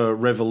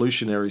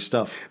counter-revolutionary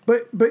stuff.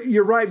 But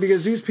you're right,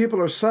 because these people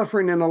are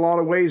suffering in a lot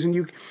of ways.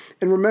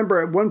 And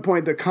remember, at one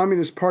point, the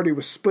Communist Party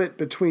was split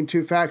between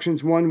two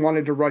factions. One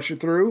wanted to rush it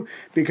through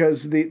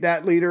because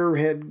that leader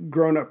had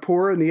grown up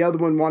poor, and the other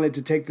one wanted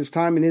to take this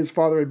time, and his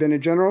father had been a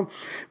general.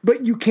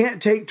 But you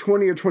can't take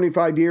 20 or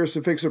 25 years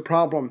to fix a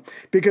problem,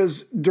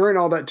 because during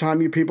all that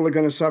time, you people are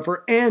going to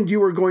suffer, and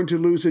you are going to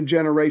lose a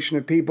generation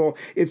of people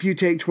if you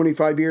take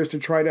 25 years to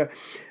try to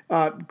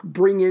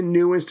bring in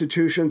new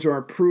institutions or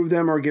improve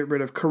them or get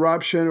rid of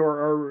corruption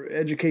or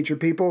educate your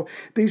people.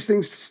 These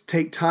things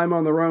take time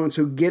on their own,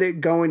 so get it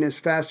going as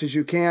fast as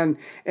you can.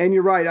 And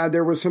you're right,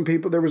 there was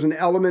an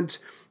element,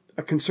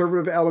 a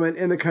conservative element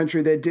in the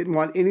country that didn't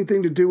want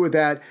anything to do with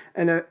that.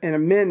 And a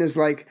men is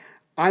like,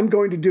 I'm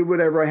going to do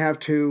whatever I have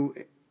to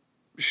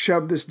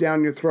shove this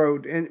down your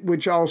throat, and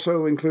which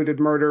also included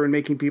murder and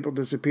making people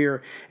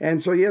disappear.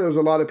 And so, there's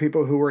a lot of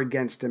people who were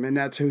against him, and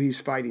that's who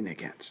he's fighting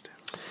against.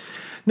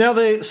 Now,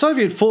 the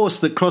Soviet force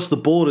that crossed the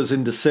borders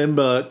in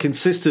December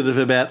consisted of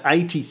about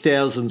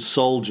 80,000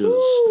 soldiers.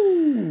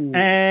 Ooh.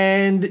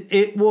 And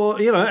it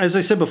was, as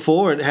I said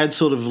before, it had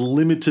sort of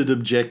limited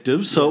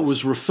objectives. So it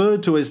was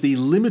referred to as the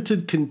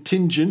Limited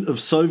Contingent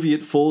of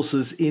Soviet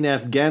Forces in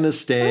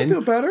Afghanistan. I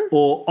feel better.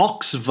 Or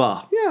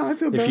OXVA. Yeah, I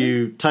feel better. If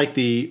you take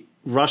the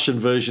Russian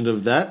version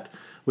of that,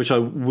 which I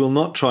will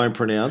not try and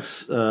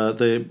pronounce,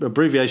 the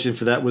abbreviation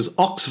for that was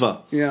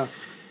OXVA. Yeah.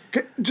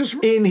 Just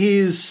in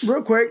his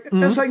real quick,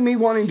 that's like me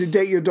wanting to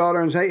date your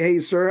daughter and say, "Hey,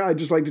 sir, I'd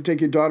just like to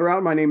take your daughter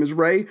out. My name is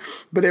Ray,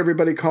 but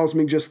everybody calls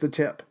me just the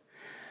tip."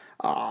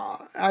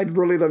 I'd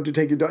really love to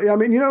take your dog. I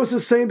mean, it's the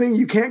same thing.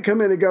 You can't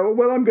come in and go,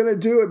 well, I'm going to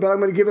do it, but I'm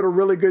going to give it a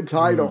really good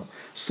title.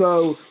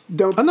 So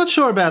don't. I'm not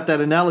sure about that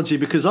analogy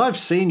because I've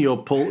seen your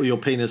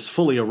penis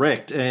fully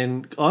erect,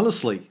 and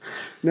honestly,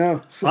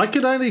 no, I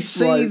could only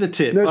see the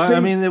tip. No, see,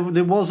 I mean,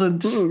 there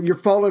wasn't. You're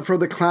falling for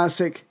the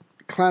classic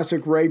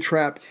Ray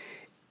trap.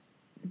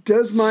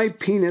 Does my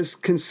penis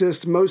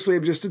consist mostly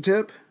of just a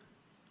tip?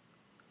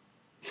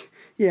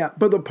 Yeah,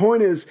 but the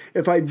point is,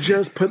 if I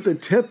just put the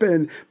tip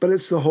in, but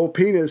it's the whole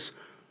penis,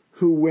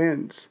 who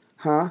wins?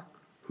 Huh?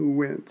 Who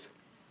wins?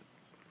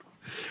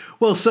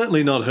 Well,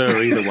 certainly not her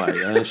either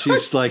way.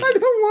 She's like, I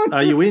don't want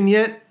are you in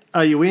yet?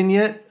 Are you in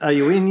yet? Are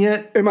you in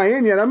yet? Am I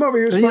in yet? I'm over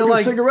here smoking a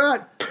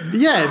cigarette.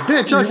 Yeah,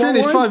 bitch, I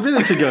finished 5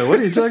 minutes ago. What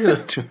are you talking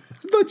about? I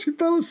thought you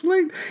fell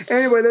asleep.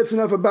 Anyway, that's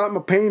enough about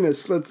my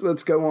penis.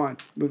 Let's go on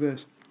with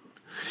this.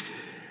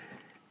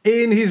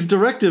 In his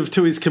directive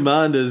to his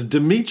commanders,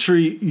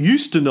 Dmitry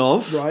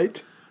Ustinov,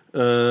 right,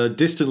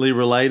 distantly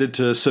related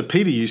to Sir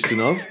Peter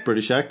Ustinov,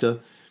 British actor.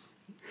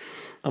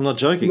 I'm not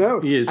joking. No,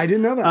 he is. I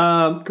didn't know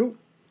that. Cool.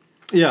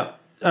 Yeah.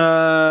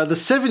 The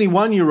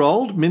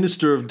 71-year-old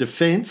Minister of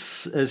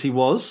Defence, as he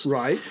was,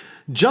 right,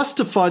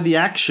 justified the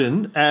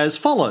action as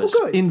follows.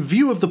 Oh, in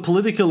view of the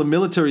political and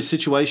military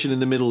situation in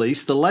the Middle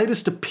East, the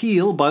latest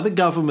appeal by the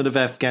government of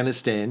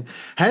Afghanistan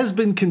has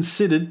been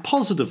considered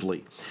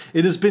positively.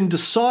 It has been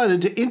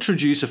decided to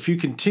introduce a few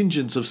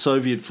contingents of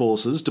Soviet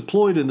forces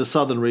deployed in the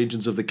southern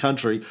regions of the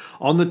country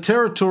on the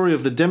territory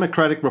of the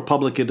Democratic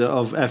Republic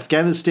of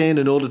Afghanistan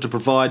in order to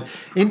provide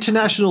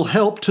international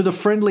help to the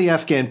friendly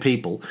Afghan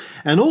people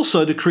and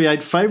also to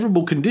create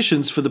favourable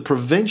conditions for the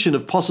prevention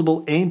of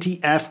possible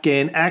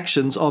anti-Afghan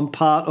actions on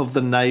part of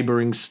the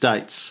neighbouring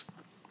states.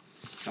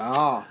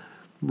 Ah.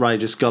 Ray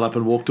just got up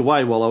and walked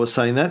away while I was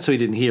saying that, so he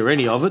didn't hear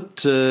any of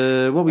it.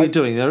 What were you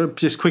doing there?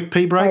 Just quick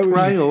pee break,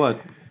 Ray, or what?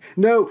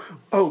 No.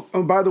 Oh,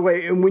 by the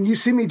way, and when you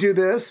see me do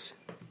this,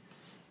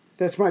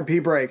 that's my pee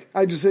break.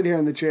 I just sit here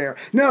in the chair.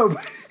 No,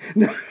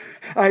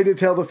 I had to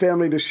tell the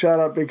family to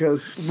shut up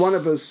because one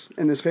of us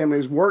in this family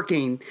is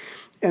working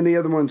and the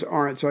other ones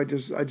aren't. So I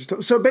just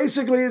so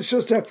basically it's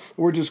just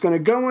we're just going to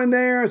go in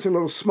there. It's a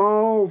little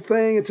small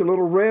thing. It's a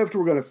little rift.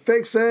 We're going to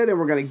fix it and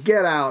we're going to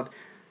get out.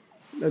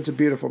 That's a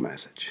beautiful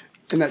message.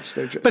 And that's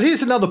their job. But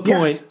here's another point,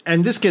 yes.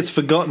 And this gets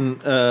forgotten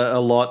a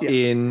lot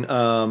in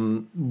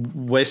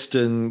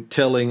Western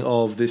telling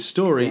of this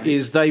story, right.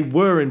 Is they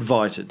were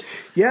invited.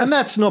 Yes. And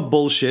that's not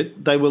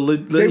bullshit. They were,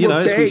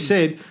 as we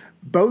said,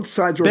 both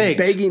sides were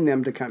begging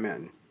them to come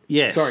in.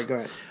 Yes. Sorry, go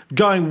ahead.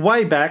 Going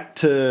way back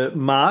to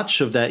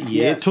March of that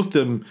year, It took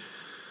them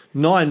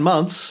 9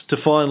 months to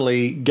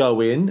finally go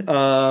in.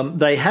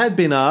 They had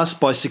been asked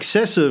by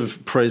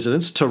successive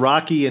presidents,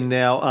 Taraki and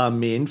now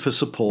Amin, for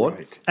support.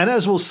 Right. And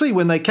as we'll see,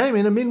 when they came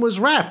in, Amin was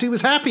rapt. He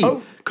was happy.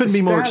 Couldn't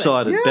be more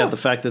excited about the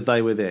fact that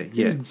they were there.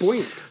 He was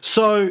buoyant.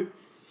 So,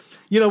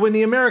 when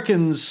the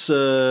Americans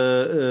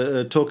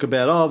talk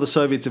about, the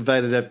Soviets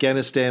invaded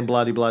Afghanistan,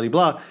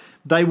 blah-de-blah-de-blah,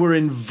 they were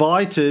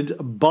invited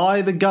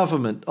by the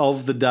government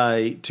of the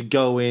day to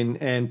go in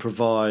and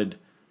provide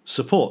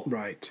support.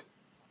 Right.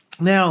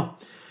 Now,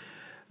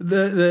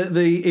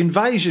 the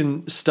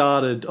invasion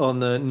started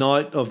on the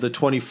night of the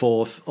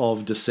 24th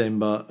of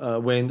December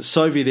when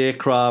Soviet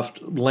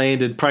aircraft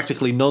landed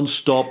practically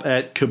non-stop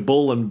at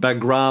Kabul and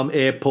Bagram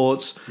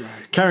airports,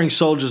 carrying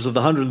soldiers of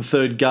the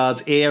 103rd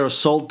Guards Air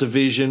Assault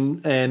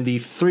Division and the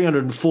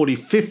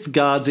 345th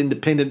Guards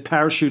Independent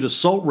Parachute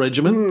Assault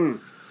Regiment.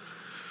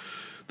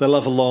 They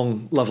love a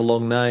long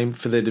name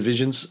for their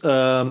divisions.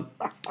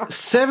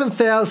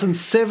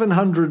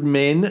 7,700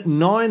 men,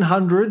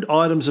 900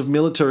 items of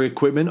military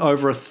equipment,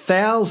 over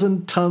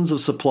 1,000 tons of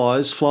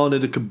supplies flown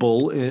into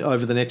Kabul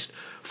over the next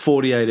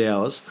 48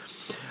 hours.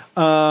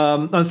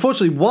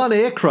 Unfortunately, one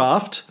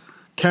aircraft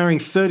carrying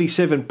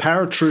 37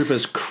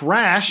 paratroopers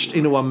crashed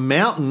into a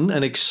mountain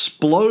and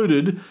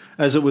exploded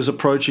as it was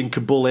approaching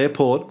Kabul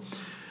airport.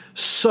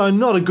 So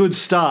not a good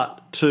start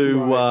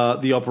to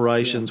the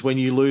operations when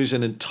you lose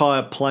an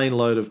entire plane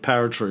load of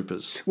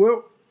paratroopers.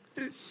 Well,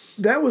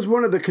 that was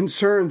one of the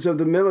concerns of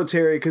the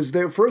military because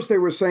first they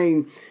were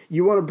saying,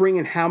 you want to bring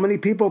in how many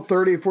people,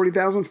 30 or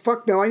 40,000?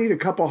 Fuck no, I need a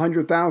couple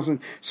 100,000.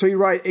 So you're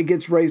right, it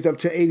gets raised up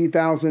to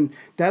 80,000.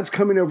 That's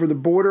coming over the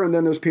border, and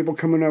then there's people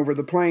coming over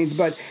the planes.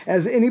 But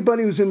as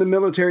anybody who's in the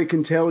military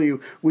can tell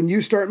you, when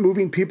you start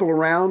moving people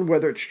around,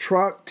 whether it's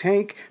truck,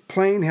 tank,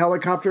 plane,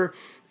 helicopter,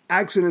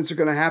 accidents are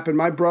going to happen.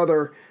 My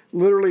brother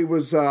literally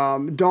was,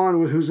 Don,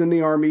 who's in the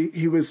Army,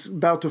 he was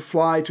about to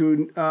fly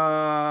to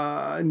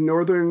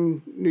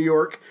northern New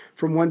York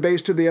from one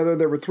base to the other.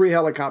 There were 3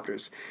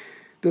 helicopters.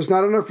 There's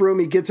not enough room.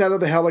 He gets out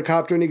of the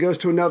helicopter and he goes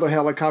to another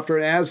helicopter.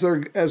 And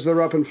as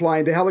they're up and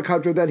flying, the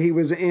helicopter that he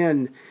was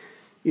in,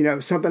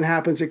 something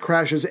happens, it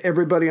crashes,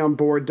 everybody on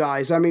board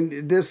dies. I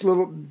mean,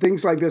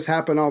 things like this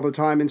happen all the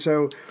time. And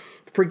so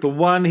the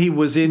one he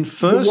was in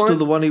first or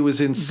the one he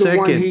was in second? The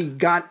one he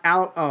got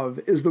out of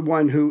is the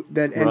one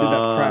that ended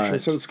up crashing.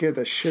 So it scared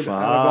the shit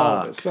out of all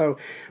of us. So,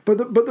 but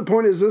the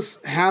point is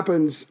this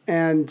happens,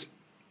 and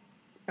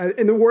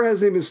And the war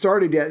hasn't even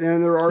started yet.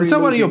 And they're already Is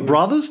that one of your losing.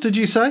 brothers, did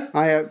you say?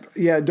 I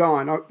have,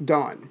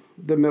 Don,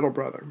 the middle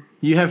brother.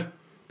 You have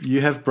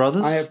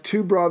brothers? I have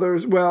two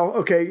brothers. Well,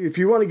 okay, if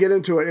you want to get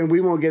into it, and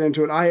we won't get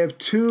into it, I have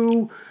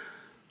two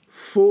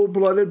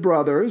full-blooded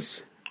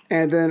brothers,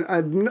 and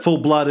then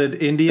full-blooded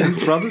Indian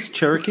brothers,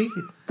 Cherokee?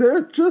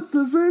 They're just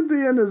as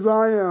Indian as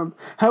I am,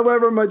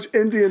 however much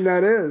Indian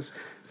that is.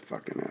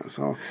 Fucking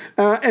asshole.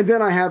 And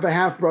then I have a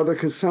half-brother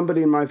because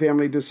somebody in my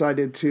family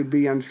decided to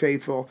be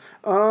unfaithful.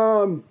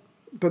 But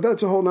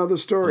that's a whole nother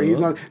story. He's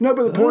not. No,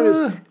 but the point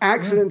is,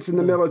 accidents in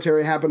the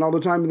military happen all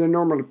the time, and they're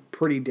normally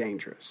pretty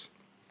dangerous.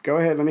 Go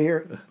ahead, let me hear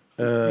it.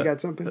 You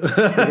got something?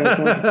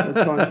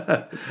 That's fine.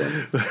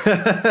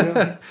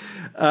 Yeah.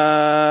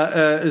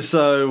 I'm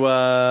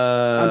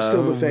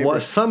still the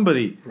favorite.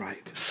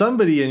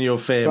 Somebody in your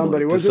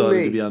family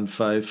decided to be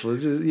unfaithful.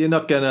 You're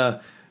not going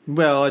to...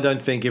 Well, I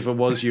don't think if it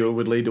was you, it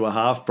would lead to a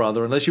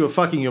half-brother, unless you were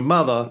fucking your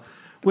mother,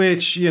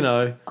 which,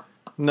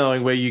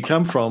 knowing where you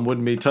come from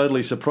wouldn't be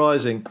totally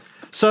surprising.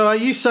 So are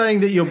you saying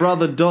that your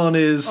brother Don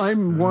is...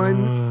 I'm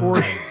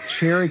 1/4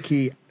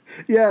 Cherokee.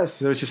 Yes. Is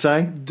that what you're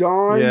saying?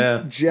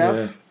 Don,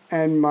 Jeff,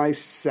 and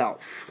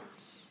myself.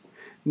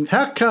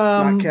 How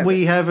come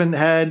we haven't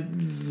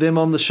had them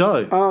on the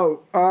show?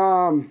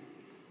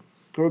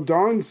 Well,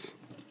 Don's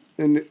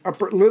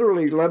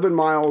literally 11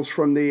 miles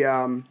from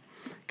the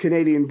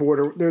Canadian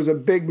border. There's a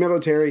big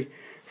military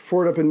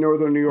fort up in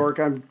northern New York.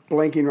 I'm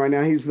blanking right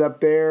now. He's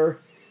up there.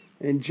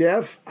 And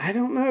Jeff, I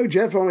don't know.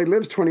 Jeff only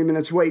lives 20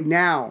 minutes away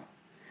now.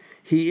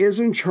 He is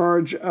in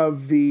charge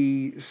of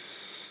the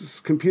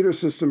computer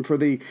system for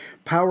the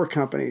power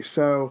company.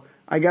 So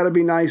I got to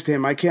be nice to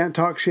him. I can't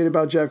talk shit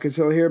about Jeff because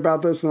he'll hear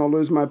about this and I'll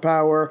lose my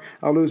power.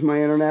 I'll lose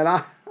my internet.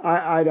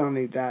 I don't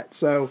need that.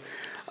 So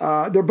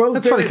they're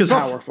both very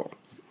powerful.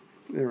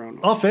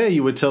 Off air,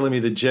 you were telling me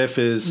that Jeff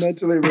is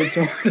mentally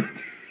retarded.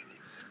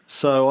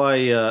 So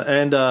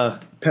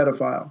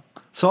pedophile.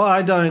 So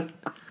I don't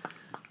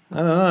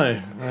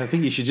know. I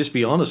think you should just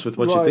be honest with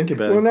what you think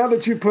about it. Well, now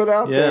that you put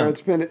out there,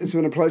 it's been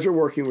a pleasure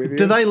working with you.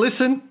 Do they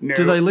listen? No.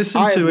 Do they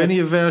listen to any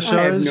of our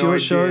shows? Your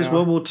shows,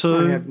 World War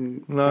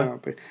II? No. I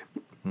don't think.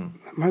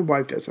 My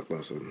wife doesn't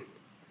listen.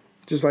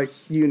 Just like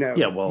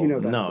Yeah, well, you know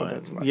that, no. what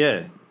that's like.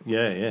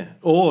 Yeah.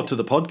 Or to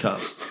the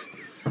podcast.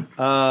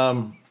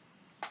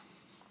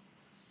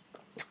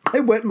 I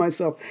wet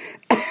myself.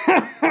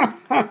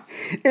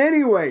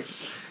 Anyway,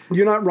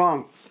 you're not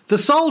wrong. The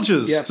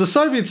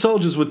Soviet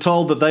soldiers were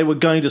told that they were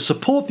going to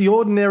support the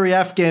ordinary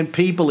Afghan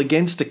people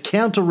against a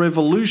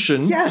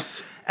counter-revolution.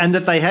 Yes. And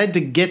that they had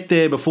to get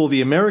there before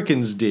the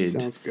Americans did.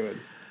 Sounds good.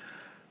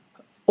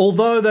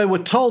 Although they were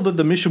told that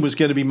the mission was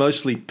going to be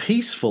mostly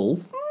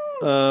peaceful,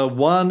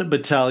 one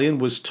battalion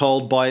was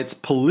told by its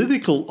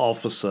political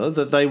officer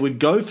that they would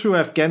go through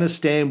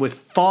Afghanistan with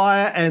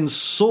fire and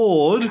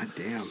sword. God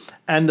damn.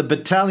 And the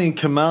battalion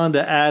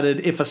commander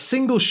added, if a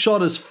single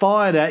shot is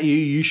fired at you,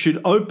 you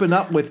should open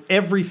up with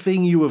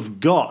everything you have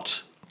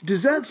got.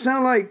 Does that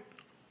sound like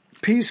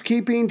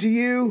peacekeeping to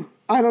you?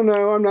 I don't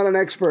know. I'm not an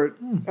expert.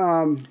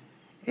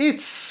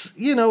 It's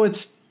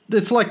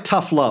like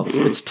tough love.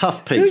 It's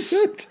tough peace. Is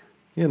it?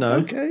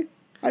 Okay.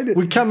 I did.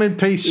 We come in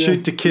peace,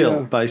 shoot to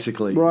kill,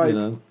 basically. Right.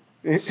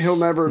 He'll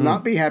never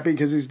not be happy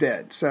because he's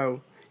dead.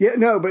 So... Yeah,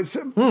 no, but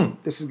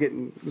this is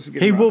getting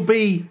He rough. will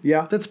be.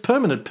 Yeah, that's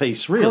permanent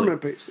peace, really.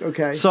 Permanent peace.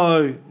 Okay.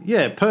 So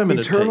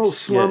permanent eternal peace.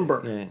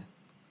 slumber. Yeah.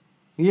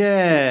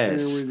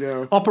 Yes. There we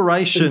go.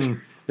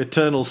 Operation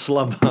Eternal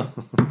Slumber.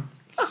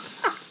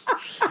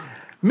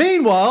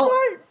 Meanwhile,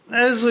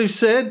 as we've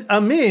said,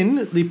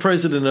 Amin, the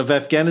president of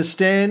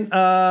Afghanistan,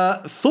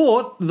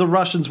 thought the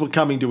Russians were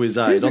coming to his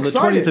aid on the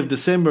 20th of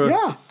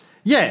December.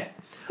 Yeah.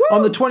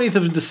 On the 20th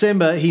of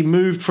December, he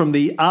moved from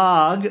the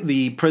Arg,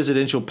 the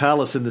presidential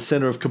palace in the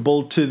center of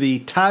Kabul, to the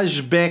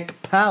Tajbek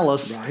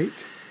Palace,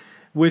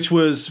 which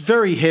was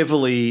very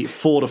heavily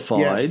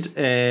fortified,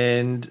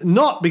 and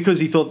not because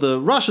he thought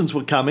the Russians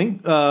were coming,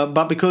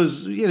 but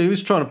because he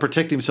was trying to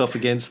protect himself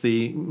against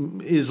the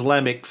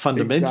Islamic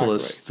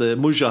fundamentalists, the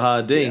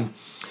Mujahideen.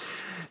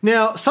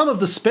 Now, some of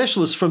the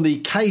specialists from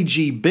the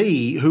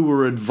KGB who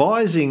were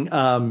advising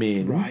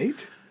Amin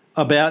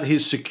about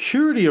his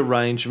security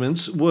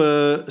arrangements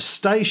were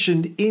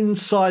stationed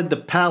inside the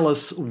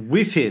palace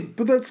with him.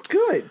 But that's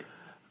good,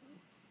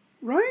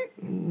 right?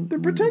 They're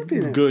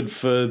protecting him. Good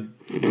for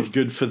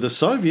the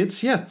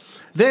Soviets, yeah.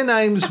 Their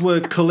names were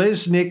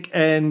Kolesnik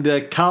and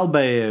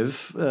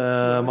Kalbaev.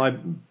 I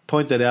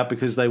point that out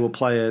because they will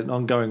play an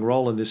ongoing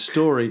role in this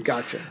story.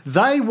 Gotcha.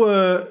 They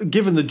were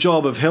given the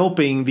job of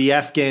helping the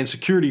Afghan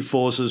security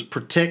forces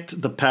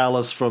protect the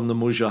palace from the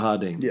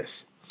Mujahideen.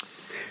 Yes.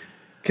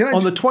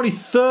 On the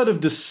 23rd of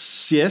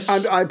December, yes?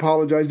 I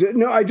apologize.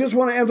 No, I just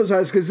want to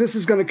emphasize, because this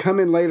is going to come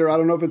in later. I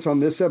don't know if it's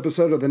on this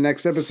episode or the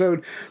next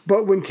episode.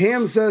 But when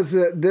Cam says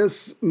that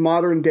this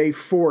modern-day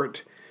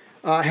fort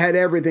had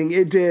everything,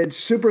 it did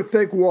super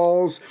thick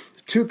walls,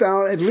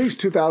 at least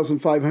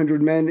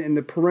 2,500 men in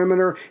the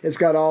perimeter. It's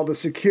got all the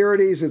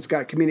securities. It's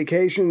got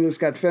communication. It's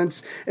got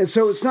fence. And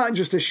so it's not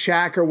just a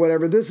shack or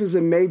whatever. This is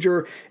a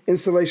major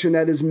installation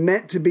that is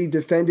meant to be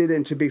defended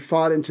and to be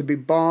fought and to be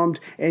bombed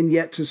and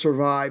yet to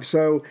survive.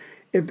 So,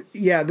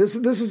 this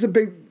is a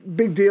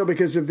big deal,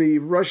 because if the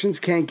Russians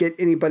can't get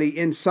anybody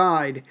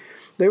inside,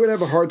 they would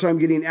have a hard time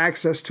getting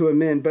access to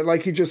him in. But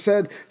like you just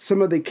said,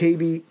 some of the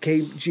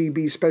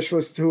KGB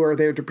specialists who are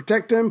there to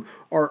protect him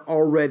are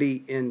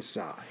already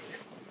inside.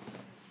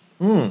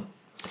 Now,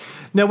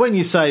 when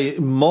you say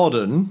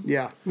modern...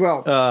 Yeah,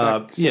 well,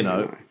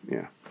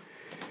 Yeah.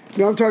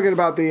 No, I'm talking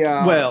about the...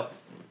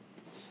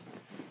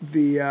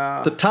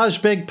 the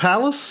Tajbek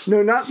Palace?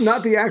 No,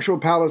 not the actual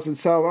palace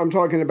itself. I'm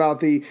talking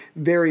about the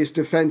various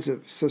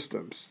defensive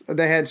systems.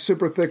 They had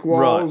super thick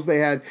walls. Right.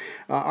 They had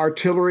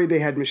artillery. They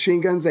had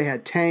machine guns. They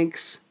had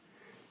tanks.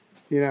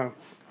 This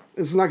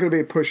is not going to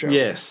be a pushover.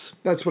 Yes.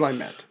 That's what I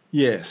meant.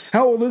 Yes.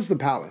 How old is the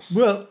palace?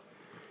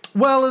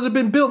 Well, it had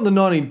been built in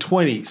the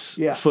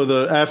 1920s for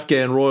the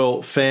Afghan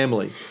royal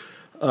family.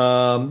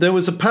 There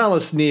was a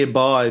palace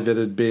nearby that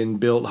had been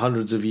built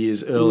hundreds of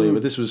years earlier,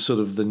 but this was sort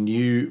of the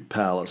new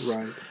palace.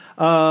 Right.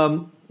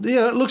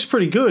 It looks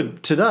pretty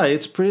good today.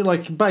 It's pretty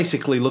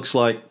basically looks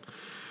like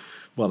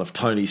one of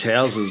Tony's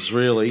houses,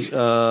 really.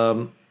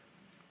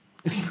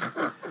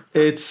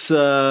 It's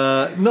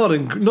not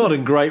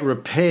in great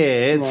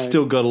repair. It's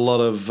still got a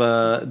lot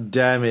of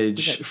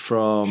damage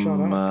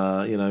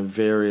from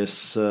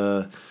various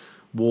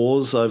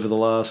wars over the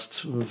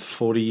last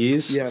 40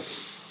 years. Yes.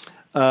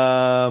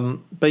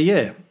 But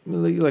yeah,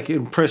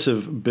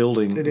 impressive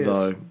building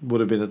though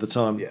would have been at the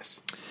time. Yes.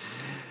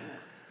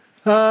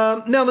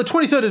 Now, on the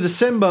 23rd of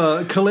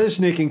December,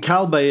 Kolesnik and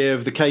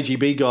Kalbayev, the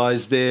KGB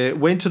guys there,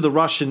 went to the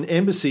Russian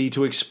embassy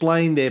to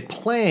explain their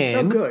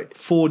plan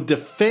for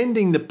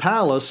defending the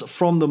palace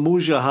from the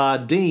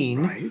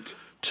Mujahideen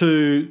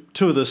to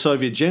two of the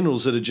Soviet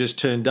generals that had just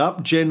turned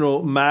up,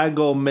 General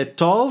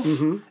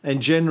Magometov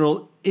and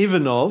General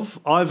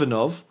Ivanov.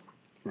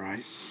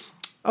 Right.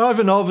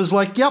 Ivanov is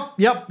like, yep,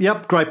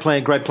 great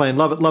plan,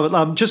 love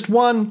it. Just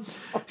one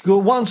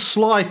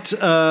slight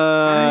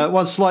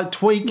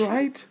tweak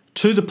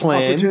to the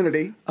plan.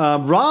 Opportunity.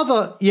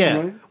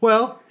 Right.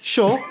 Well,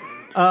 sure.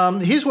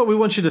 Here's what we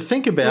want you to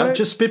think about. Right.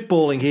 Just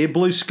spitballing here,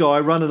 blue sky,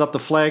 run it up the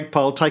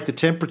flagpole, take the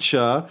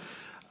temperature.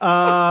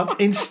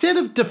 Instead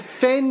of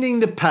defending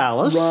the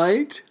palace,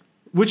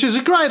 which is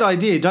a great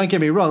idea, don't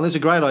get me wrong, that's a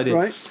great idea.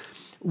 Right.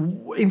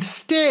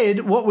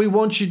 Instead, what we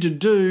want you to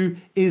do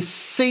is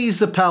seize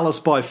the palace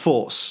by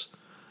force.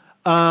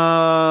 Hear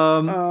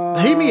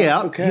me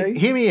out. Okay.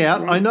 Hear me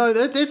out. Right. I know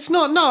that it's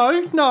not.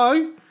 No.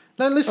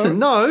 Listen.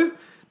 No,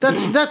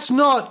 that's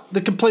not the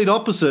complete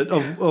opposite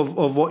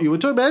of what you were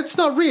talking about. It's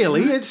not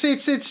really.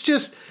 It's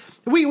just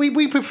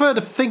we prefer to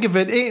think of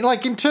it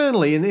like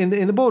internally in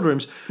the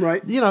boardrooms.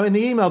 Right. In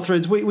the email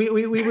threads, we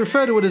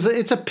refer to it as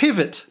it's a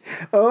pivot.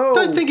 Oh.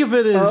 Don't think of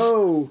it as.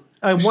 Oh.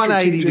 A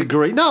 180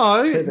 degree.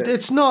 No, pivot.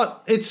 It's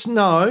not. It's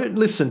no.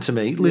 Listen to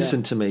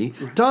me.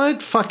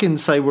 Don't fucking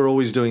say we're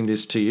always doing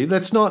this to you.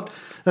 That's not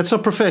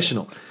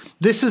professional.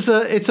 This is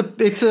it's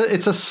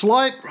a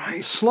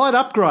slight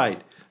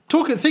upgrade.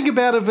 Think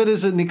about it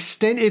as an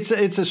extent. It's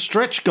a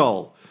stretch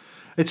goal.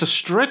 It's a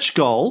stretch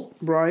goal.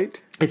 Right.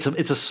 It's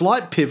a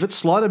slight pivot,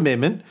 slight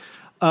amendment.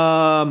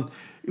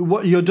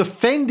 What you're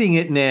defending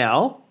it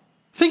now.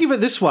 Think of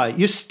it this way.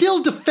 You're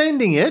still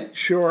defending it.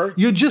 Sure.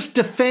 You're just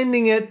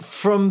defending it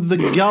from the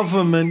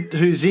government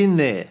who's in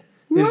there.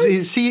 Right.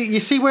 You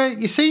see how it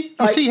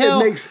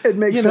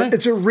makes sense.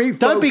 It's a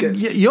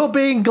refocus. You're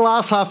being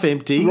glass half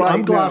empty. Right,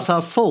 I'm glass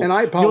half full. And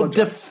I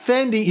apologize.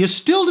 You're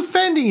still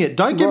defending it.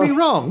 Don't get me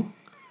wrong.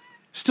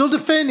 Still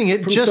defending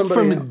it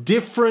from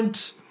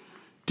different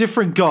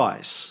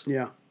guys.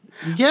 Yeah.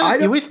 Yeah,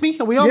 you with me?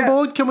 Are we on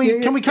board? Can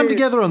we come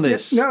together on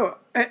this? No.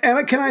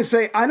 And can I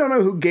say, I don't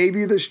know who gave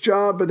you this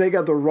job, but they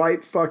got the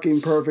right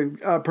fucking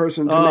perfect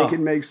person to make it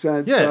make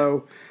sense. Yeah.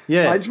 So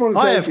I just want to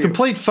thank you. I have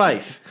complete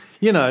faith.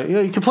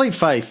 Complete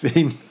faith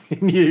in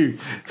you.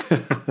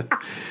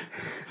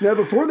 Now,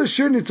 before the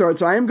shooting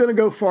starts, I am going to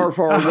go far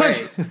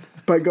away.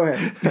 But go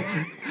ahead.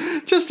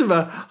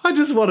 I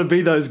just want to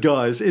be those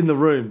guys in the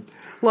room.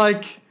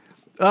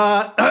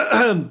 All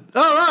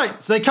right,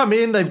 they come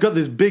in. They've got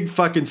this big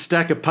fucking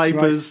stack of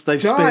papers.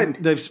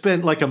 Right. They've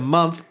spent like a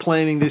month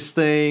planning this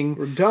thing.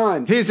 We're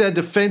done. Here's our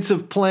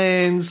defensive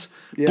plans,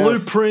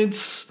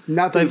 blueprints.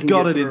 Nothing. They've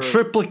got it in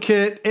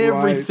triplicate.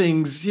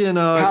 Everything's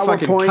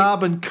fucking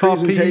carbon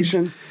copied.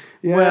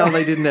 Yeah. Well,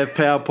 they didn't have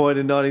PowerPoint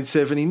in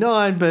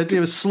 1979, but it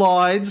was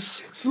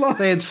slides.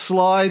 They had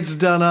slides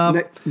done up.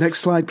 Next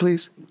slide,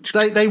 please.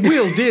 They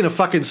wheeled in a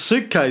fucking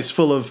suitcase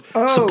full of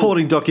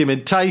supporting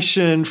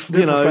documentation,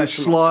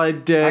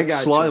 slide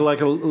deck,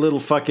 like a little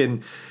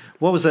fucking...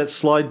 What was that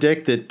slide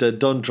deck that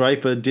Don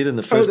Draper did in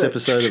the first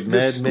episode of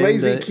Mad Men?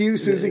 Lazy Q,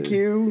 Susie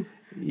Q.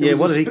 Yeah,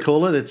 what did he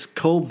call it? It's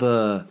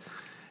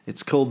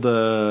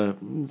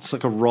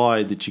like a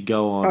ride that you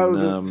go on.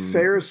 Oh, the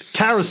Ferris...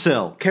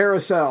 Carousel.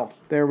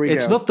 There we go.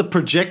 It's not the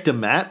projector,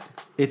 Matt.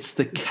 It's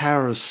the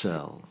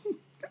carousel.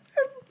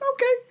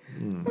 Okay,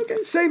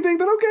 Okay, same thing,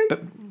 but okay.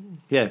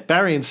 Yeah,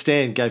 Barry and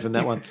Stan gave him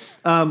that one.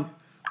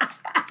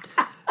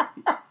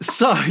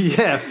 So,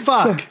 yeah,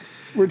 fuck. So,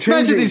 we're changing.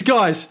 Imagine these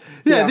guys.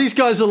 Yeah. These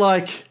guys are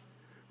like,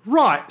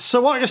 right,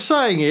 so what you're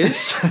saying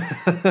is...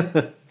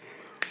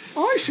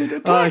 I should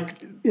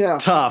attack.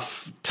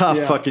 Tough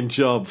fucking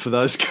job for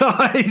those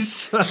guys.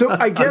 So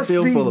I guess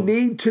the the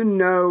need to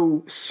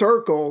know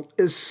circle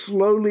is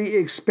slowly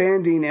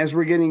expanding as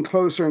we're getting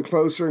closer and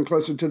closer and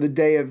closer to the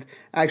day of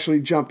actually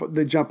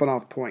the jumping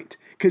off point.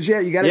 Because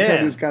you got to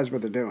tell these guys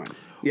what they're doing.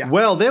 Yeah.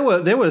 Well, there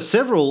were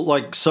several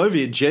like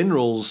Soviet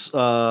generals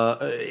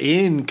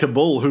in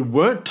Kabul who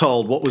weren't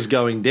told what was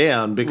going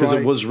down because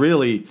it was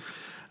really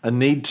a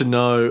need to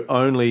know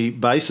only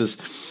basis,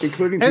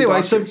 including two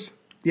doctors.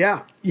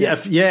 Yeah.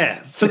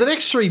 For the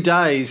next 3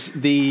 days,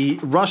 the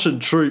Russian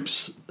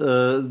troops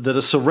that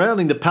are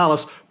surrounding the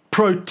palace,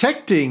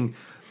 protecting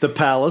the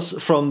palace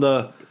from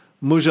the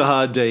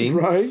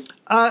Mujahideen,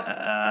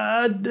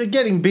 are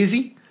getting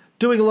busy,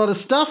 doing a lot of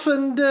stuff,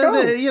 and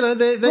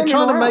they're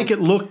trying to make it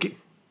look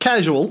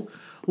casual,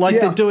 like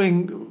they're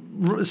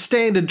doing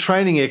standard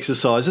training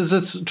exercises.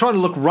 It's trying to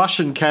look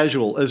Russian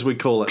casual, as we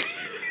call it.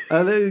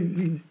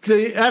 The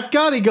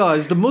Afghani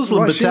guys, the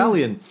Muslim Russian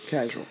battalion,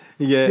 casual.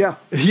 Yeah.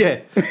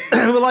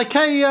 We're like,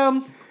 hey,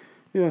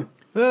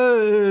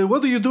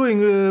 what are you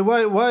doing?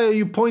 Why are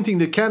you pointing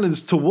the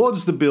cannons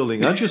towards the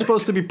building? Aren't you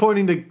supposed to be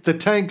pointing the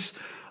tanks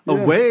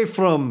away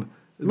from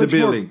the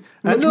building?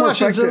 And the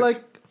Russians are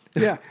like,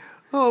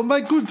 oh,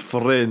 my good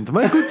friend,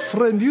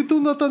 you do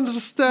not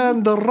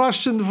understand the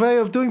Russian way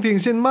of doing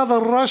things. In Mother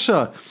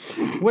Russia,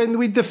 when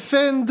we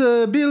defend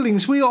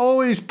buildings, we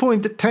always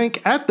point the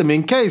tank at them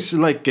in case,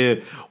 like,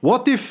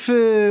 what if,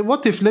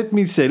 let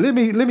me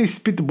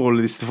spitball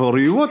this for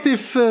you. What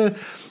if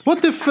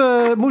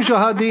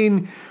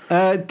Mujahideen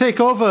take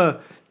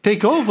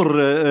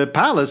over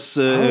palace?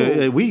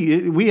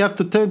 We have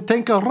to turn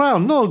tank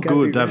around. No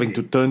good having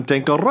to turn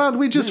tank around.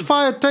 We just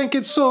fire tank.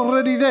 It's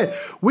already there.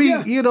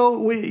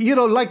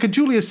 Like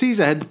Julius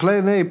Caesar had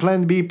plan A,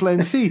 plan B,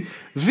 plan C.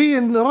 We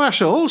in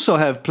Russia also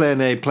have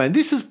plan A, plan.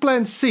 This is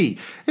plan C.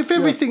 If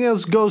everything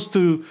else goes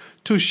to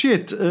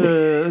shit,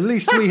 at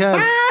least we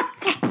have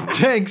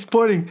tanks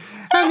pointing.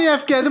 And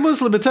the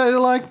Muslim battalion are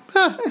like,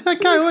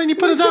 okay, when you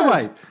put it that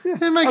way,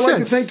 it makes sense. I'd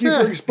like to thank you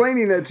for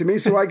explaining that to me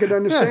so I could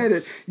understand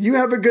it. You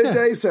have a good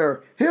day,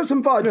 sir. Here's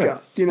some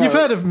vodka. You've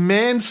heard of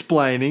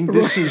mansplaining.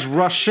 This is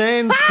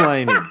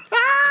Russiansplaining.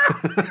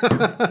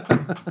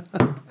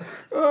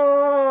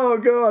 Oh,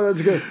 God,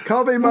 that's good.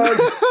 Coffee mug.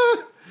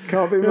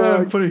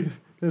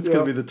 That's going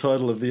to be the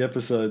title of the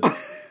episode.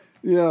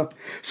 Yeah.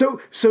 So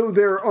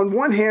they're, on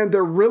one hand,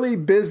 they're really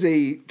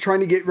busy trying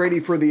to get ready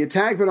for the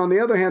attack, but on the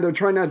other hand, they're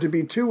trying not to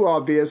be too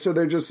obvious. So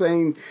they're just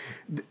saying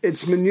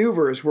it's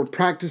maneuvers. We're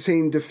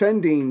practicing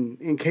defending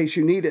in case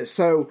you need us.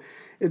 So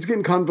it's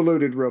getting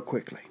convoluted real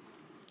quickly.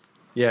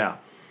 Yeah.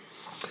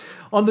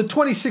 On the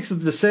 26th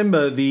of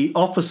December, the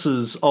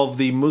officers of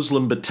the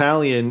Muslim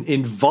battalion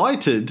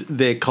invited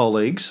their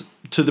colleagues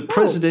to the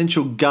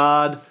Presidential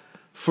Guard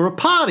for a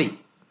party.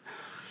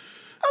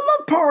 I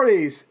love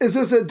parties. Is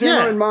this a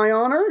dinner in my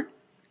honor?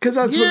 Because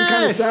that's what it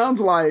kind of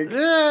sounds like.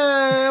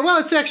 Well,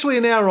 it's actually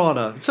in our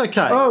honor. It's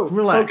okay. Oh,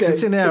 relax. Okay.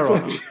 It's in our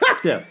honor.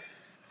 Yeah.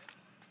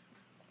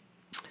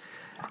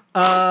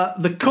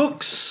 The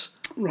cooks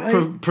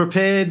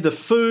prepared the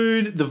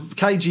food. The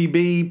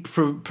KGB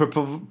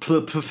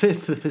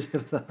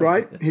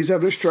right. He's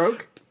having a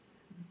stroke.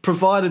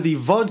 Provided the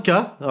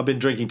vodka. I've been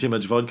drinking too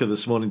much vodka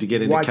this morning to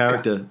get into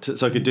character,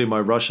 so I could do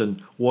my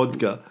Russian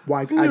vodka.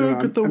 I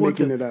don't know. I'm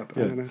making it up. I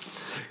don't know.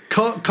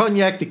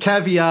 Cognac, the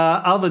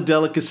caviar, other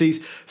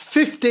delicacies.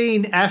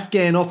 15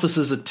 Afghan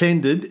officers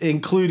attended,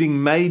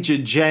 including Major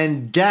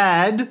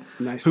Jandad,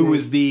 who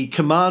was the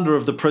commander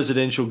of the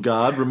Presidential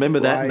Guard. Remember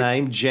that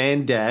name,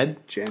 Jandad.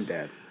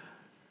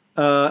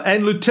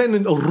 And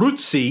Lieutenant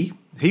Rutsi.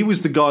 He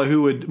was the guy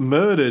who had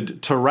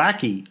murdered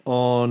Taraki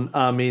on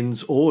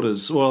Amin's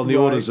orders, or on the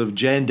orders of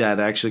Jandad,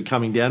 actually,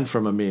 coming down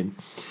from Amin.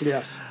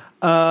 Yes.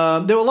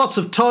 There were lots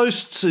of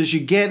toasts, as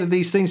you get at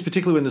these things,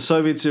 particularly when the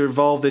Soviets are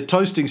involved. They're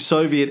toasting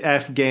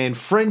Soviet-Afghan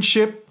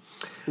friendship.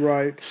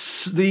 Right.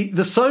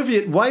 The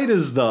Soviet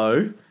waiters,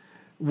 though,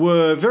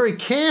 were very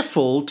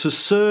careful to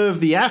serve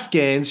the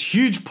Afghans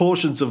huge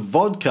portions of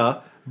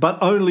vodka, but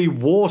only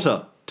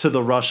water to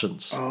the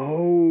Russians.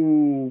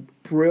 Oh,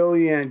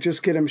 brilliant.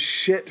 Just get them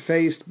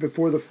shit-faced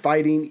before the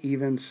fighting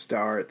even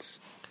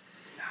starts.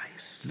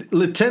 Nice.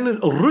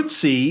 Lieutenant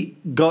Rutsi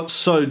got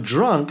so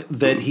drunk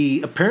that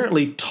he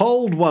apparently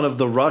told one of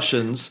the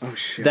Russians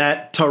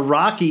that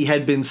Taraki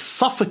had been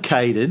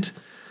suffocated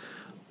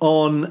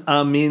on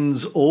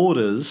Amin's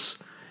orders.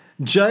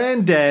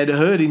 Jandad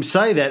heard him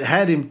say that,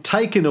 had him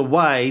taken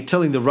away,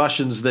 telling the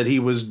Russians that he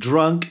was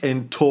drunk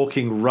and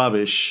talking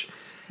rubbish.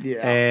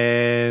 Yeah.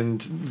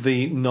 And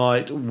the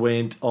night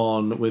went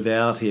on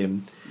without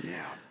him.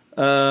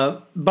 Yeah.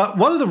 But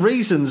one of the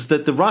reasons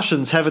that the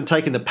Russians haven't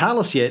taken the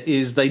palace yet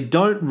is they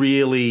don't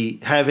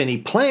really have any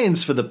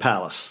plans for the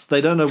palace.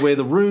 They don't know where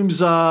the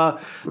rooms are.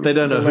 They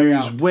don't know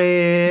who's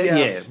where.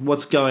 Yes. Yeah,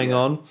 what's going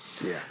on.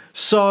 Yeah.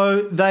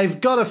 So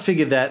they've got to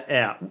figure that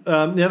out.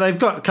 Now, they've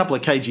got a couple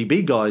of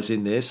KGB guys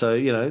in there, so,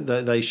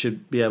 they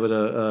should be able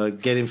to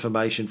get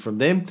information from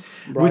them,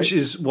 which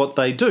is what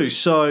they do.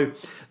 So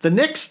the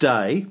next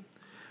day,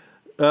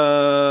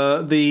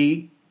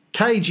 the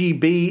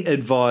KGB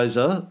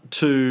advisor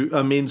to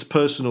Amin's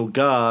personal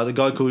guard, a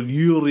guy called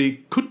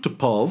Yuri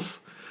Kutupov,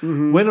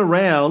 went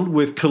around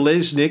with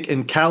Kolesnik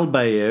and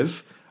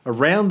Kalbayev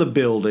around the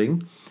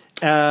building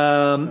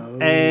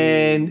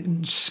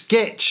and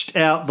sketched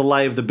out the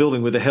lay of the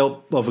building with the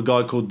help of a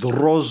guy called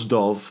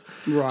Drozdov.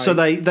 Right. So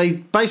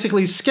they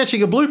basically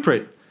sketching a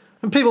blueprint.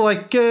 And people are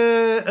like,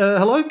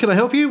 hello, can I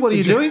help you? What are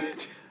you doing?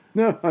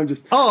 No, I'm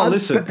just...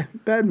 listen.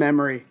 Bad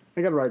memory.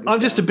 I got to write this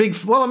I'm just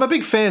down. I'm a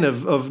big fan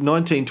of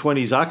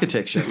 1920s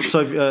architecture,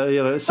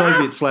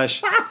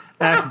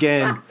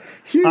 Soviet/Afghan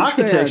Huge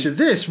architecture. fan.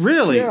 This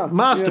really Yeah,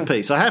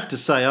 masterpiece. I have to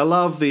say, I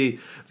love the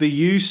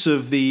use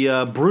of the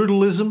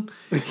brutalism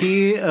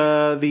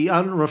here, the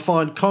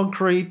unrefined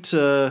concrete.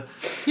 You've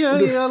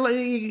got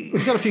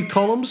a few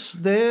columns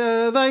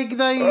there. Are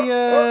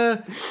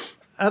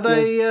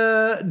they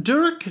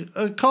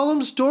Doric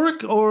columns,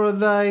 Doric, or are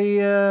they?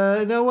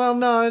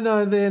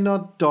 No, they're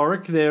not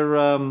Doric.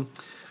 They're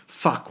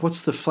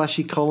what's the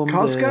flashy column?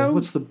 Costco? There?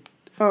 What's the?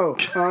 Oh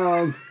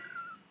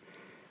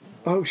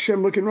shit!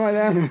 I'm looking right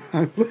at him.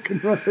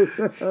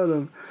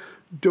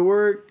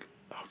 Doric.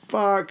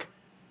 Fuck.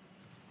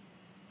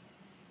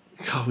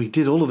 God, we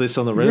did all of this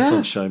on the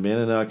Renaissance show, man,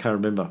 and I can't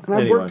remember. And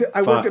anyway,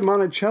 I worked at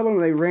Monticello,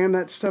 and they rammed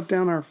that stuff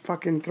down our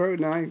fucking throat,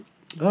 and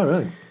Oh,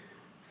 really?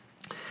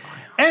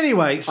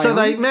 Anyway, so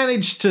they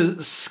managed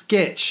to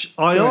sketch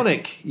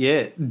Ionic.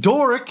 Yeah.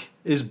 Doric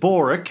is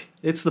Boric.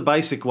 It's the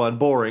basic one,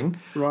 boring.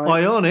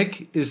 Right.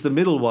 Ionic is the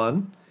middle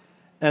one.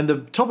 And the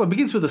top one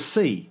begins with a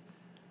C.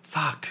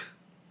 Fuck.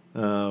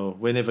 Oh,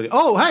 we're never...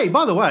 Oh, hey,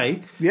 by the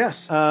way.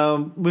 Yes.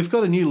 We've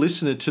got a new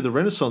listener to the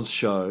Renaissance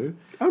show.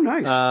 Oh,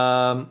 nice.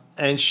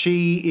 And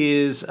she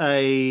is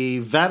a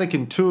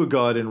Vatican tour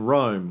guide in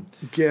Rome.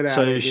 Get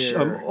out of here.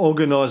 I'm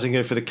organising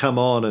her to come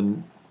on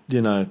and...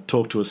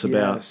 talk to us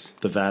about Yes.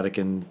 the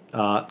Vatican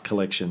art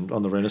collection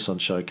on the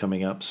Renaissance show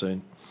coming up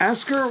soon.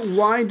 Ask her,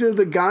 why do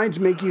the guides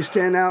make you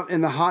stand out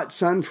in the hot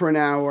sun for an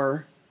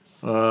hour?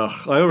 I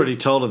already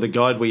told her the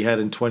guide we had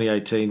in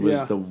 2018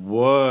 was the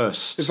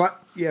worst. If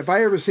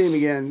I ever see him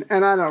again,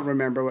 and I don't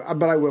remember,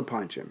 but I will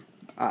punch him.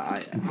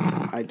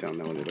 I don't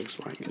know what it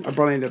looks like. I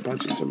probably end up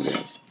punching somebody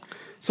else.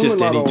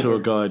 Just any tour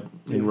guide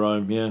in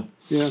Rome, yeah.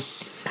 Yeah.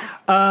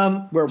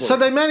 So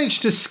they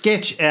managed to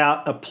sketch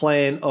out a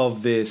plan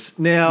of this.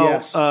 Now,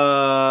 Yes.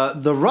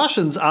 the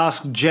Russians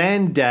asked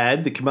Jan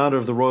Dad, the commander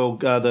of the Royal,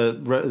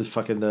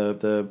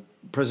 the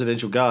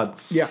Presidential Guard,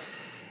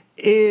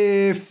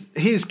 if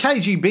his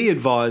KGB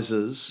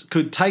advisors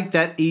could take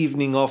that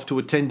evening off to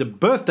attend a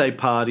birthday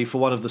party for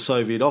one of the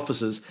Soviet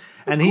officers,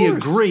 and he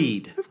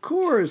agreed. Of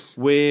course.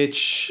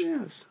 Which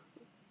Yes.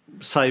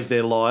 saved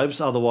their lives.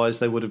 Otherwise,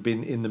 they would have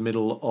been in the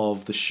middle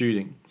of the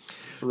shooting.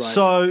 Right.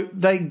 So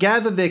they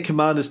gathered their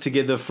commanders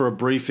together for a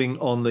briefing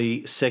on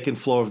the second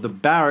floor of the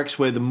barracks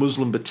where the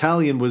Muslim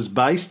battalion was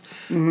based.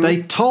 Mm-hmm.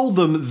 They told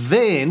them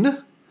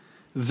then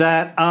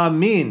that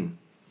Amin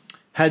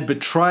had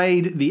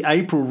betrayed the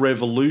April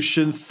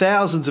Revolution.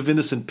 Thousands of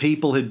innocent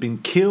people had been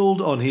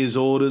killed on his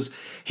orders.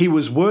 He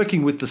was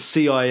working with the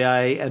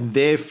CIA, and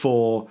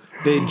therefore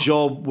their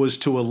job was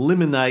to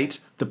eliminate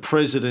the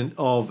president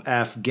of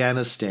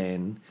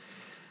Afghanistan.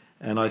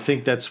 And I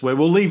think that's where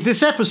we'll leave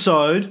this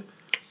episode.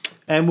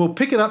 And we'll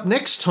pick it up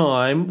next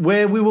time,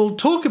 where we will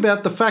talk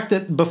about the fact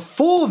that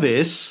before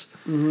this,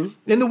 in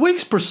the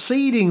weeks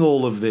preceding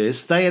all of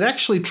this, they had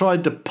actually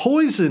tried to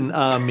poison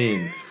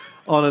Amin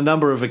on a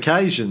number of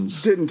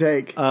occasions. Didn't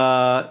take.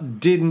 But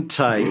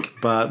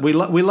we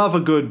love a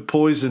good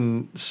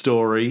poison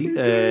story,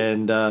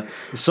 and the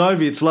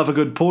Soviets love a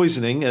good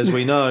poisoning, as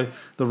we know.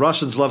 The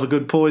Russians love a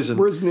good poison.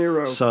 Where's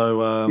Nero?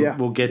 So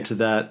we'll get to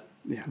that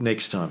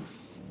next time.